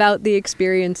hear about the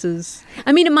experiences.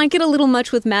 I mean, it might get a little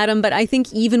much with Madam, but I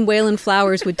think even Waylon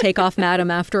Flowers would take off Madam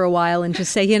after a while and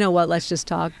just say, you know what, let's just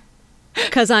talk.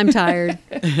 Because I'm tired.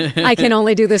 I can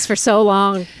only do this for so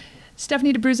long.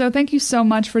 Stephanie DeBruzzo, thank you so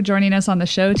much for joining us on the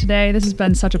show today. This has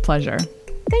been such a pleasure.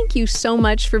 Thank you so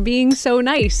much for being so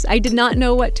nice. I did not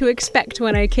know what to expect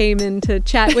when I came in to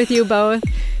chat with you both.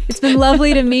 It's been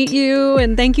lovely to meet you,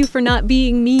 and thank you for not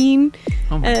being mean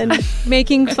and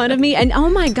making fun of me. And oh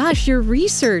my gosh, your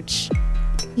research.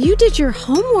 You did your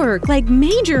homework, like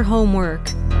major homework.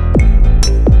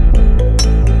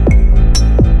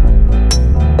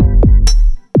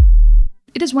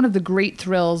 It is one of the great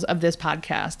thrills of this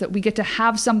podcast that we get to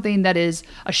have something that is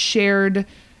a shared,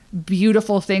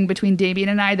 beautiful thing between Damien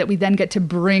and I that we then get to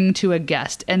bring to a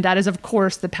guest. And that is, of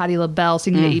course, the Patti LaBelle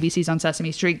singing the ABCs on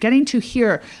Sesame Street. Getting to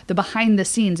hear the behind the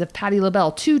scenes of Patti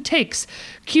LaBelle, 2 takes,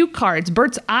 cue cards,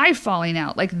 Bert's eye falling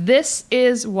out. Like, this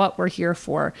is what we're here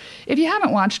for. If you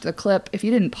haven't watched the clip, if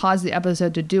you didn't pause the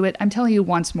episode to do it, I'm telling you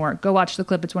once more, go watch the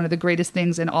clip. It's one of the greatest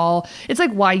things in all. It's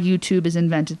like why YouTube is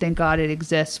invented. Thank God it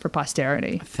exists for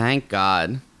posterity. Thank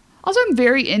God. Also, I'm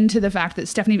very into the fact that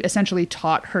Stephanie essentially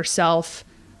taught herself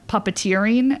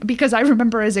puppeteering, because I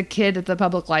remember as a kid at the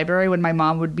public library when my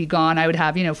mom would be gone, I would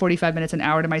have 45 minutes, an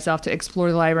hour to myself to explore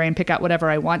the library and pick out whatever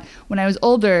I want. When I was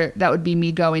older, that would be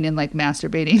me going and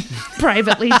masturbating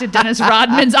privately to Dennis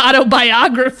Rodman's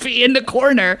autobiography in the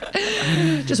corner,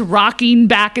 just rocking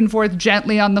back and forth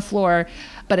gently on the floor.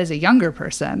 But as a younger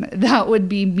person, that would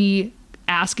be me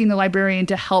asking the librarian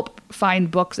to help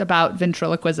find books about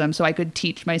ventriloquism so I could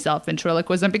teach myself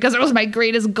ventriloquism, because it was my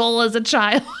greatest goal as a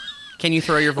child. Can you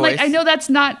throw your voice? I know that's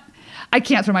not... I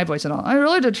can't throw my voice at all. I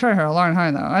really did try her a long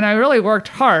time, though. And I really worked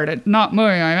hard at not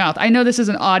moving my mouth. I know this is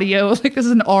an audio, like this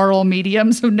is an oral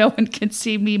medium, so no one can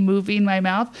see me moving my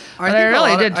mouth. But I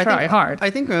really did try hard. I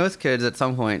think most kids at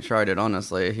some point tried it,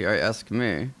 honestly, if you ask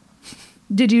me.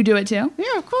 Did you do it too?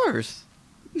 Yeah, of course.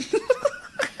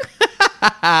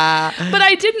 But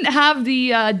I didn't have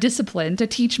the discipline to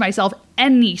teach myself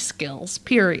any skills,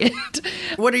 period.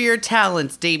 What are your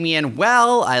talents, Damien?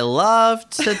 Well, I love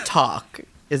to talk.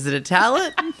 Is it a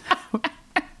talent?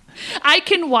 I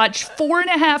can watch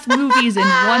 4.5 movies in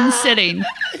one sitting.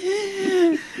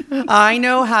 I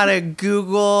know how to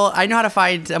Google. I know how to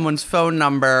find someone's phone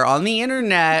number on the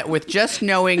internet with just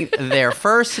knowing their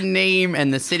first name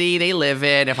and the city they live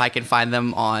in. If I can find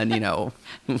them on,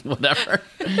 whatever.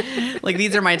 Like,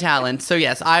 these are my talents. So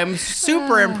yes, I'm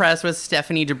super impressed with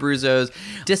Stephanie D'Abruzzo's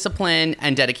discipline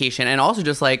and dedication, and also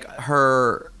just like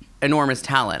her enormous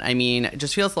talent. I mean, it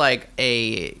just feels like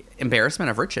a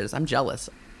embarrassment of riches. I'm jealous.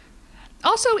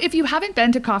 Also, if you haven't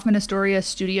been to Kaufman Astoria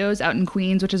Studios out in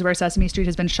Queens, which is where Sesame Street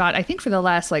has been shot, I think for the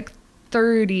last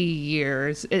 30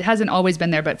 years, it hasn't always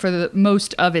been there, but for the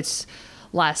most of its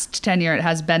last tenure, it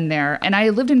has been there. And I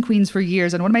lived in Queens for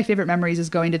years, and one of my favorite memories is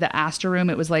going to the Astor Room.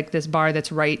 It was like this bar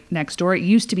that's right next door. It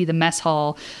used to be the mess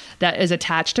hall that is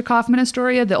attached to Kaufman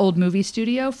Astoria, the old movie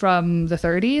studio from the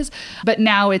 30s. But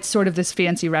now it's sort of this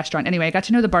fancy restaurant. Anyway, I got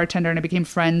to know the bartender, and I became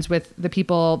friends with the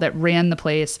people that ran the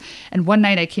place. And one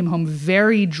night I came home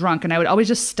very drunk, and I would always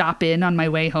just stop in on my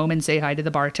way home and say hi to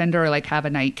the bartender or have a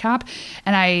nightcap.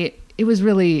 And it was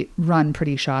really run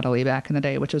pretty shoddily back in the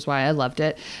day, which is why I loved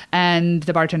it. And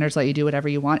the bartenders let you do whatever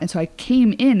you want. And so I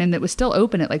came in, and it was still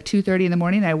open at 2:30 in the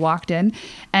morning. I walked in,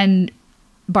 and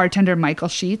bartender Michael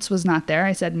Sheets was not there.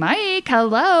 I said, Mike,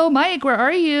 hello, Mike, where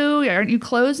are you? Aren't you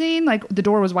closing? The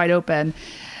door was wide open.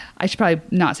 I should probably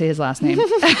not say his last name.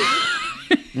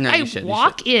 No, I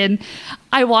walk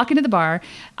into the bar.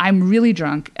 I'm really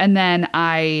drunk. And then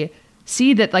I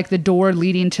see that the door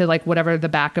leading to whatever the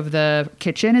back of the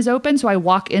kitchen is open. So I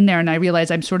walk in there, and I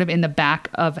realize I'm sort of in the back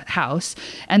of house.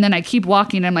 And then I keep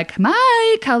walking, and I'm like,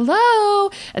 Mike, hello.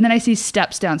 And then I see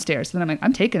steps downstairs. And then I'm like,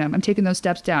 I'm taking those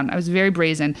steps down. I was very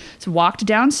brazen. So walked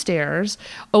downstairs,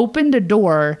 opened a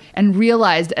door, and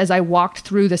realized as I walked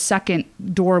through the second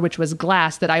door, which was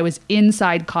glass, that I was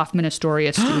inside Kaufman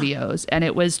Astoria Studios. And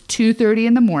it was 2:30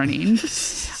 in the morning.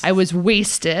 I was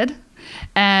wasted.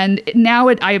 And now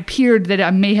I appeared that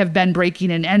I may have been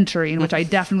breaking and entering, which I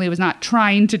definitely was not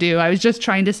trying to do. I was just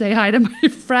trying to say hi to my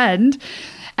friend.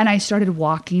 And I started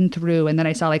walking through, and then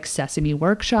I saw Sesame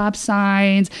Workshop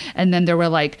signs, and then there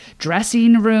were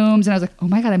dressing rooms. And I was like, oh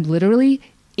my God, I'm literally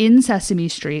in Sesame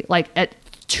Street, at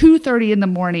 2:30 in the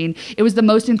morning. It was the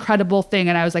most incredible thing.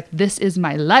 And I was like, this is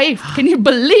my life. Can you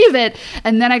believe it?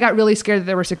 And then I got really scared that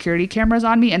there were security cameras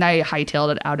on me, and I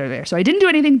hightailed it out of there. So I didn't do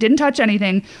anything, didn't touch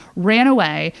anything, ran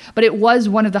away. But it was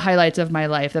one of the highlights of my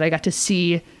life that I got to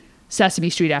see Sesame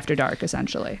Street after dark,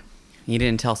 essentially. You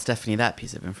didn't tell Stephanie that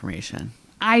piece of information.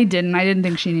 I didn't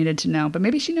think she needed to know, but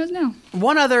maybe she knows now.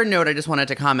 One other note I just wanted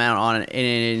to comment on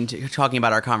in talking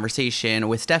about our conversation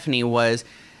with Stephanie was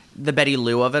the Betty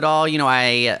Lou of it all.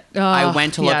 I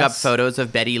went to look up photos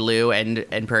of Betty Lou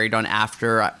and Prairie Dawn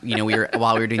after,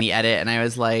 while we were doing the edit, and I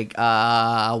was like,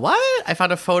 what? I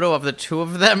found a photo of the two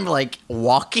of them,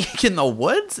 walking in the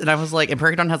woods, and I was like, and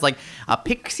Prairie Dawn has, a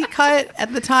pixie cut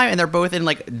at the time, and they're both in,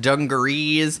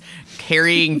 dungarees,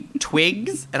 carrying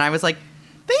twigs, and I was like,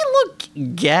 they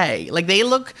look gay. They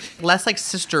look less like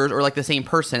sisters or the same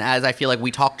person as I feel like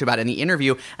we talked about in the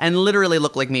interview, and literally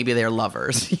look like maybe they're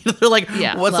lovers. They're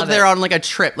what's if they're on a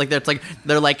trip?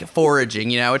 They're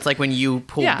foraging, It's like when you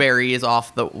pull berries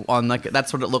off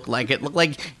that's what it looked like. It looked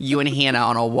like you and Hannah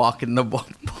on a walk in the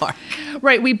park.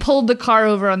 Right. We pulled the car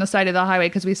over on the side of the highway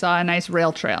because we saw a nice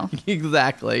rail trail.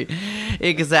 Exactly.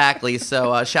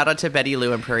 So shout out to Betty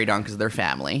Lou and Prairie Dawn because they're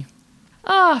family.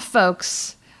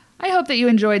 Folks, I hope that you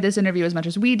enjoyed this interview as much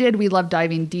as we did. We love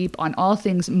diving deep on all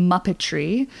things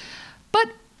Muppetry. But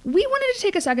we wanted to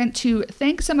take a second to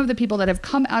thank some of the people that have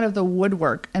come out of the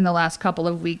woodwork in the last couple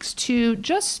of weeks to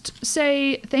just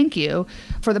say thank you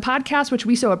for the podcast, which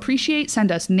we so appreciate.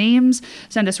 Send us names,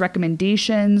 send us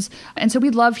recommendations. And so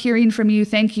we love hearing from you.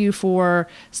 Thank you for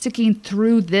sticking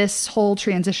through this whole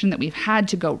transition that we've had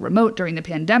to go remote during the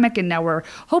pandemic. And now we're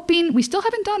hoping, we still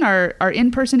haven't done our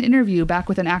in-person interview back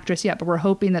with an actress yet, but we're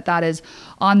hoping that is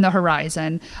on the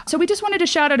horizon. So we just wanted to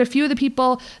shout out a few of the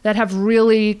people that have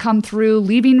really come through,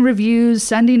 leaving leaving reviews,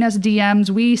 sending us DMs.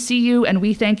 We see you and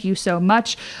we thank you so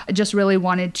much. I just really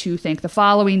wanted to thank the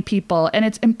following people. And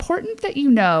it's important that you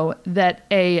know that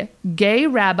a gay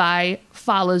rabbi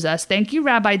follows us. Thank you,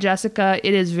 Rabbi Jessica.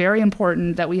 It is very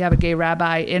important that we have a gay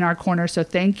rabbi in our corner, so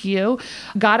thank you.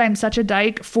 God, I'm Such a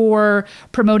Dyke for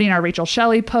promoting our Rachel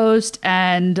Shelley post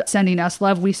and sending us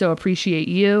love. We so appreciate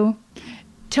you.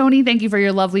 Tony, thank you for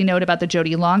your lovely note about the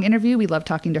Jody Long interview. We love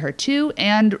talking to her too.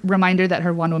 And reminder that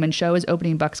her one-woman show is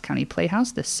opening Bucks County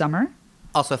Playhouse this summer.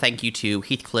 Also, thank you to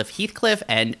Heathcliff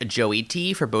and Joey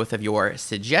T for both of your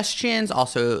suggestions.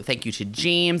 Also, thank you to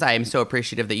James. I am so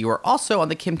appreciative that you are also on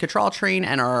the Kim Cattrall train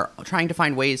and are trying to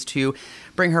find ways to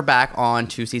bring her back on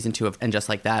to season 2 of And Just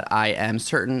Like That. I am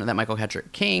certain that Michael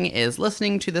Kettrick King is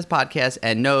listening to this podcast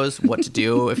and knows what to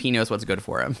do if he knows what's good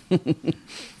for him.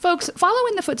 Folks, follow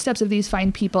in the footsteps of these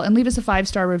fine people and leave us a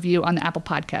 5-star review on the Apple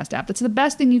Podcast app. That's the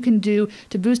best thing you can do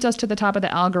to boost us to the top of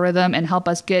the algorithm and help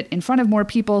us get in front of more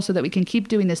people so that we can keep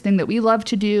doing this thing that we love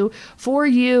to do for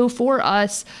you, for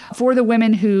us, for the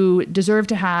women who deserve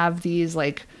to have these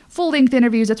full-length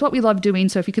interviews. That's what we love doing.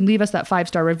 So if you can leave us that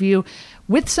 5-star review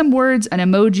with some words, an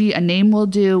emoji, a name will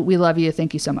do. We love you.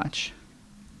 Thank you so much.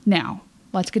 Now,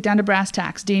 let's get down to brass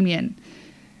tacks. Damien,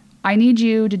 I need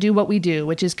you to do what we do,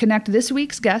 which is connect this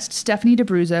week's guest, Stephanie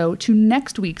D'Abruzzo, to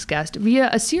next week's guest via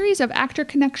a series of actor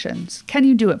connections. Can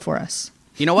you do it for us?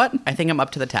 You know what? I think I'm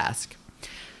up to the task.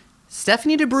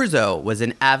 Stephanie D'Abruzzo was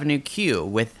in Avenue Q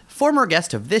with former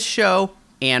guest of this show,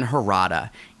 Anne Harada.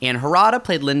 Anne Harada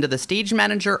played Linda, the stage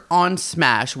manager on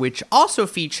Smash, which also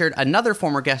featured another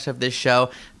former guest of this show,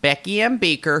 Becky M.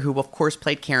 Baker, who of course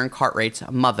played Karen Cartwright's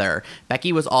mother.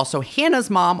 Becky was also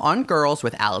Hannah's mom on Girls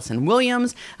with Allison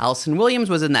Williams. Allison Williams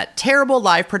was in that terrible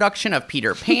live production of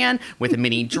Peter Pan with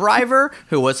Minnie Driver,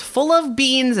 who was full of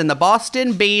beans in the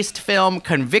Boston-based film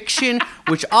Conviction,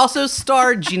 which also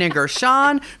starred Gina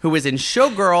Gershon, who was in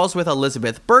Showgirls with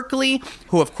Elizabeth Berkley,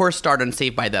 who of course starred on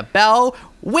Saved by the Bell,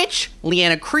 which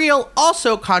Leanna Creel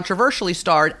also controversially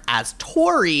starred as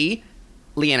Tori.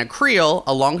 Leanna Creel,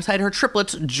 alongside her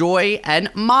triplets Joy and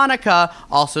Monica,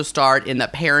 also starred in The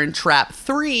Parent Trap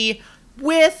 3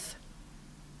 with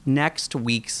next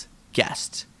week's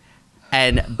guest.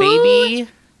 And baby,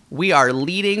 we are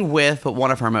leading with one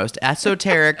of our most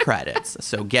esoteric credits,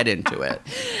 so get into it.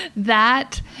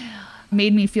 That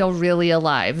made me feel really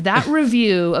alive. That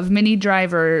review of Minnie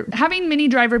Driver, having Minnie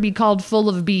Driver be called full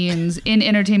of beans in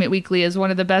Entertainment Weekly is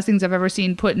one of the best things I've ever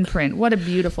seen put in print. What a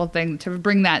beautiful thing to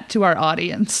bring that to our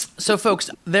audience. So folks,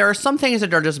 there are some things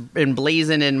that are just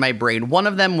emblazoned in my brain. One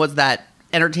of them was that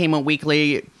Entertainment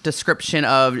Weekly description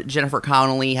of Jennifer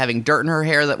Connelly having dirt in her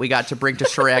hair that we got to bring to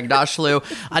Shreya Agdashlu.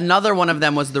 Another one of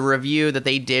them was the review that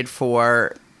they did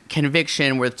for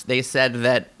Conviction, where they said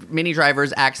that Minnie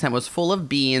Driver's accent was full of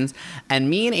beans, and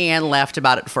me and Anne laughed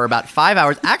about it for about 5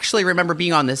 hours. Actually, remember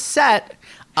being on the set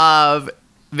of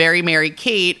Very Mary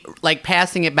Kate,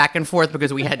 passing it back and forth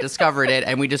because we had discovered it,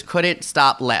 and we just couldn't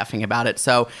stop laughing about it.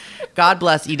 So God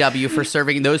bless EW for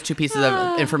serving those two pieces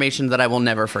of information that I will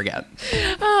never forget.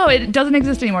 Oh, it doesn't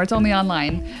exist anymore. It's only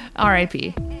online.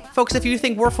 R.I.P. Folks, if you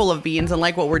think we're full of beans and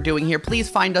like what we're doing here, please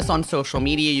find us on social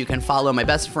media. You can follow my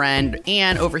best friend,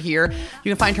 Anne, over here.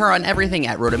 You can find her on everything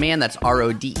at Rodemanne. That's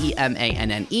Rodemanne.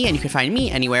 And you can find me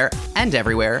anywhere and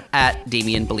everywhere at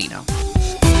Damian Bellino.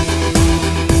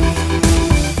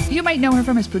 You Might Know Her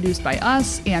From is produced by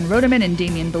us, Anne Rodemanne and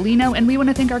Damian Bellino, and we want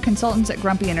to thank our consultants at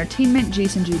Grumpy Entertainment,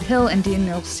 Jason Jude Hill and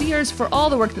Daniel Sears, for all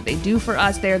the work that they do for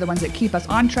us. They are the ones that keep us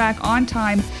on track, on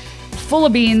time, full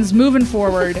of beans, moving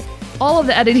forward. All of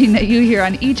the editing that you hear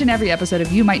on each and every episode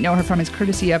of You Might Know Her From is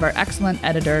courtesy of our excellent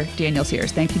editor, Daniel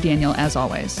Sears. Thank you, Daniel, as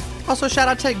always. Also, shout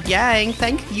out to Gang.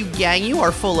 Thank you, Gang. You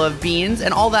are full of beans.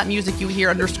 And all that music you hear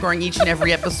underscoring each and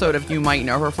every episode of You Might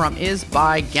Know Her From is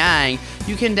by Gang.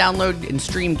 You can download and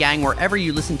stream Gang wherever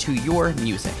you listen to your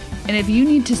music. And if you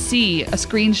need to see a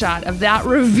screenshot of that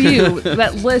review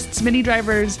that lists Minnie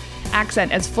Driver's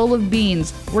accent as full of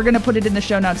beans, we're going to put it in the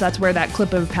show notes. That's where that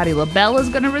clip of Patti Labelle is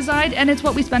going to reside, and it's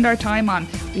what we spend our time on.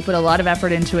 We put a lot of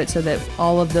effort into it so that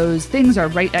all of those things are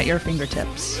right at your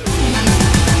fingertips.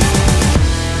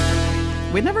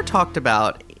 We never talked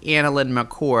about Annalyn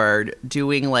McCord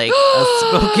doing a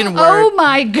spoken word. Oh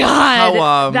my God.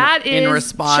 Poem that is in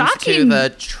response shocking. to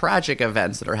the tragic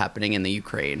events that are happening in the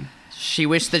Ukraine. She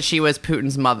wished that she was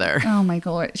Putin's mother. Oh my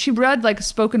God. She read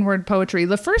spoken word poetry.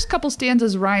 The first couple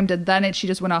stanzas rhymed, and then she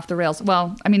just went off the rails.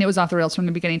 Well, I mean, it was off the rails from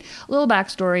the beginning. A little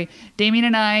backstory. Damien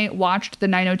and I watched the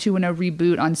 90210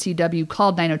 reboot on CW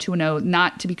called 90210,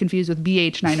 not to be confused with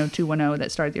BH 90210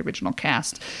 that started the original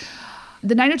cast.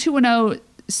 The 90210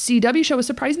 CW show was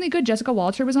surprisingly good. Jessica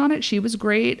Walter was on it. She was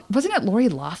great. Wasn't it Lori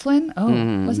Loughlin? Oh,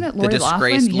 wasn't it Lori Loughlin? The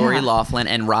disgraced Lori Loughlin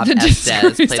and Rob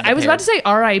Estes played the I was about to say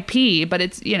R.I.P., but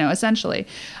it's, essentially.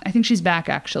 I think she's back,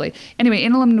 actually. Anyway,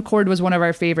 Annalyn McCord was one of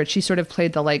our favorites. She sort of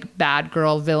played the, like, bad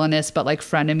girl villainess, but, like,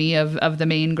 frenemy of the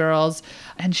main girls.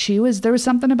 And there was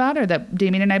something about her that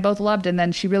Damien and I both loved. And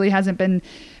then she really hasn't been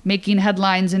making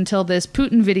headlines until this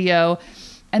Putin video.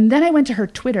 And then I went to her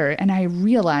Twitter and I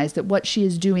realized that what she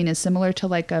is doing is similar to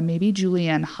like a maybe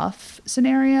Julianne Hough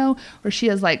scenario, where she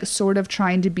is like sort of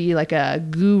trying to be like a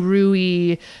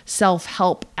guru-y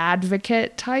self-help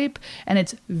advocate type. And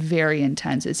it's very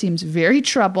intense. It seems very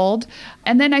troubled.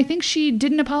 And then I think she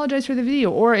didn't apologize for the video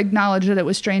or acknowledge that it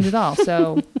was strange at all.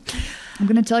 So I'm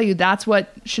going to tell you, that's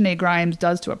what Shanae Grimes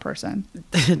does to a person.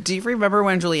 Do you remember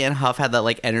when Julianne Hough had that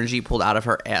like energy pulled out of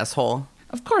her asshole?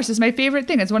 Of course, it's my favorite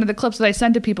thing. It's one of the clips that I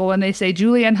send to people when they say,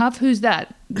 Julianne Hough, who's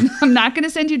that? I'm not going to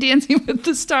send you Dancing with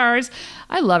the Stars.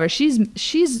 I love her.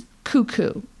 She's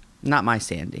cuckoo. Not my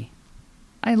Sandy.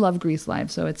 I love Grease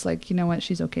Live, so it's like, you know what?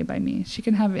 She's okay by me. She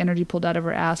can have energy pulled out of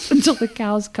her ass until the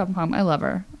cows come home. I love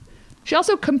her. She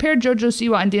also compared JoJo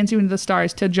Siwa on Dancing with the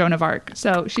Stars to Joan of Arc,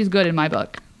 so she's good in my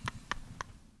book.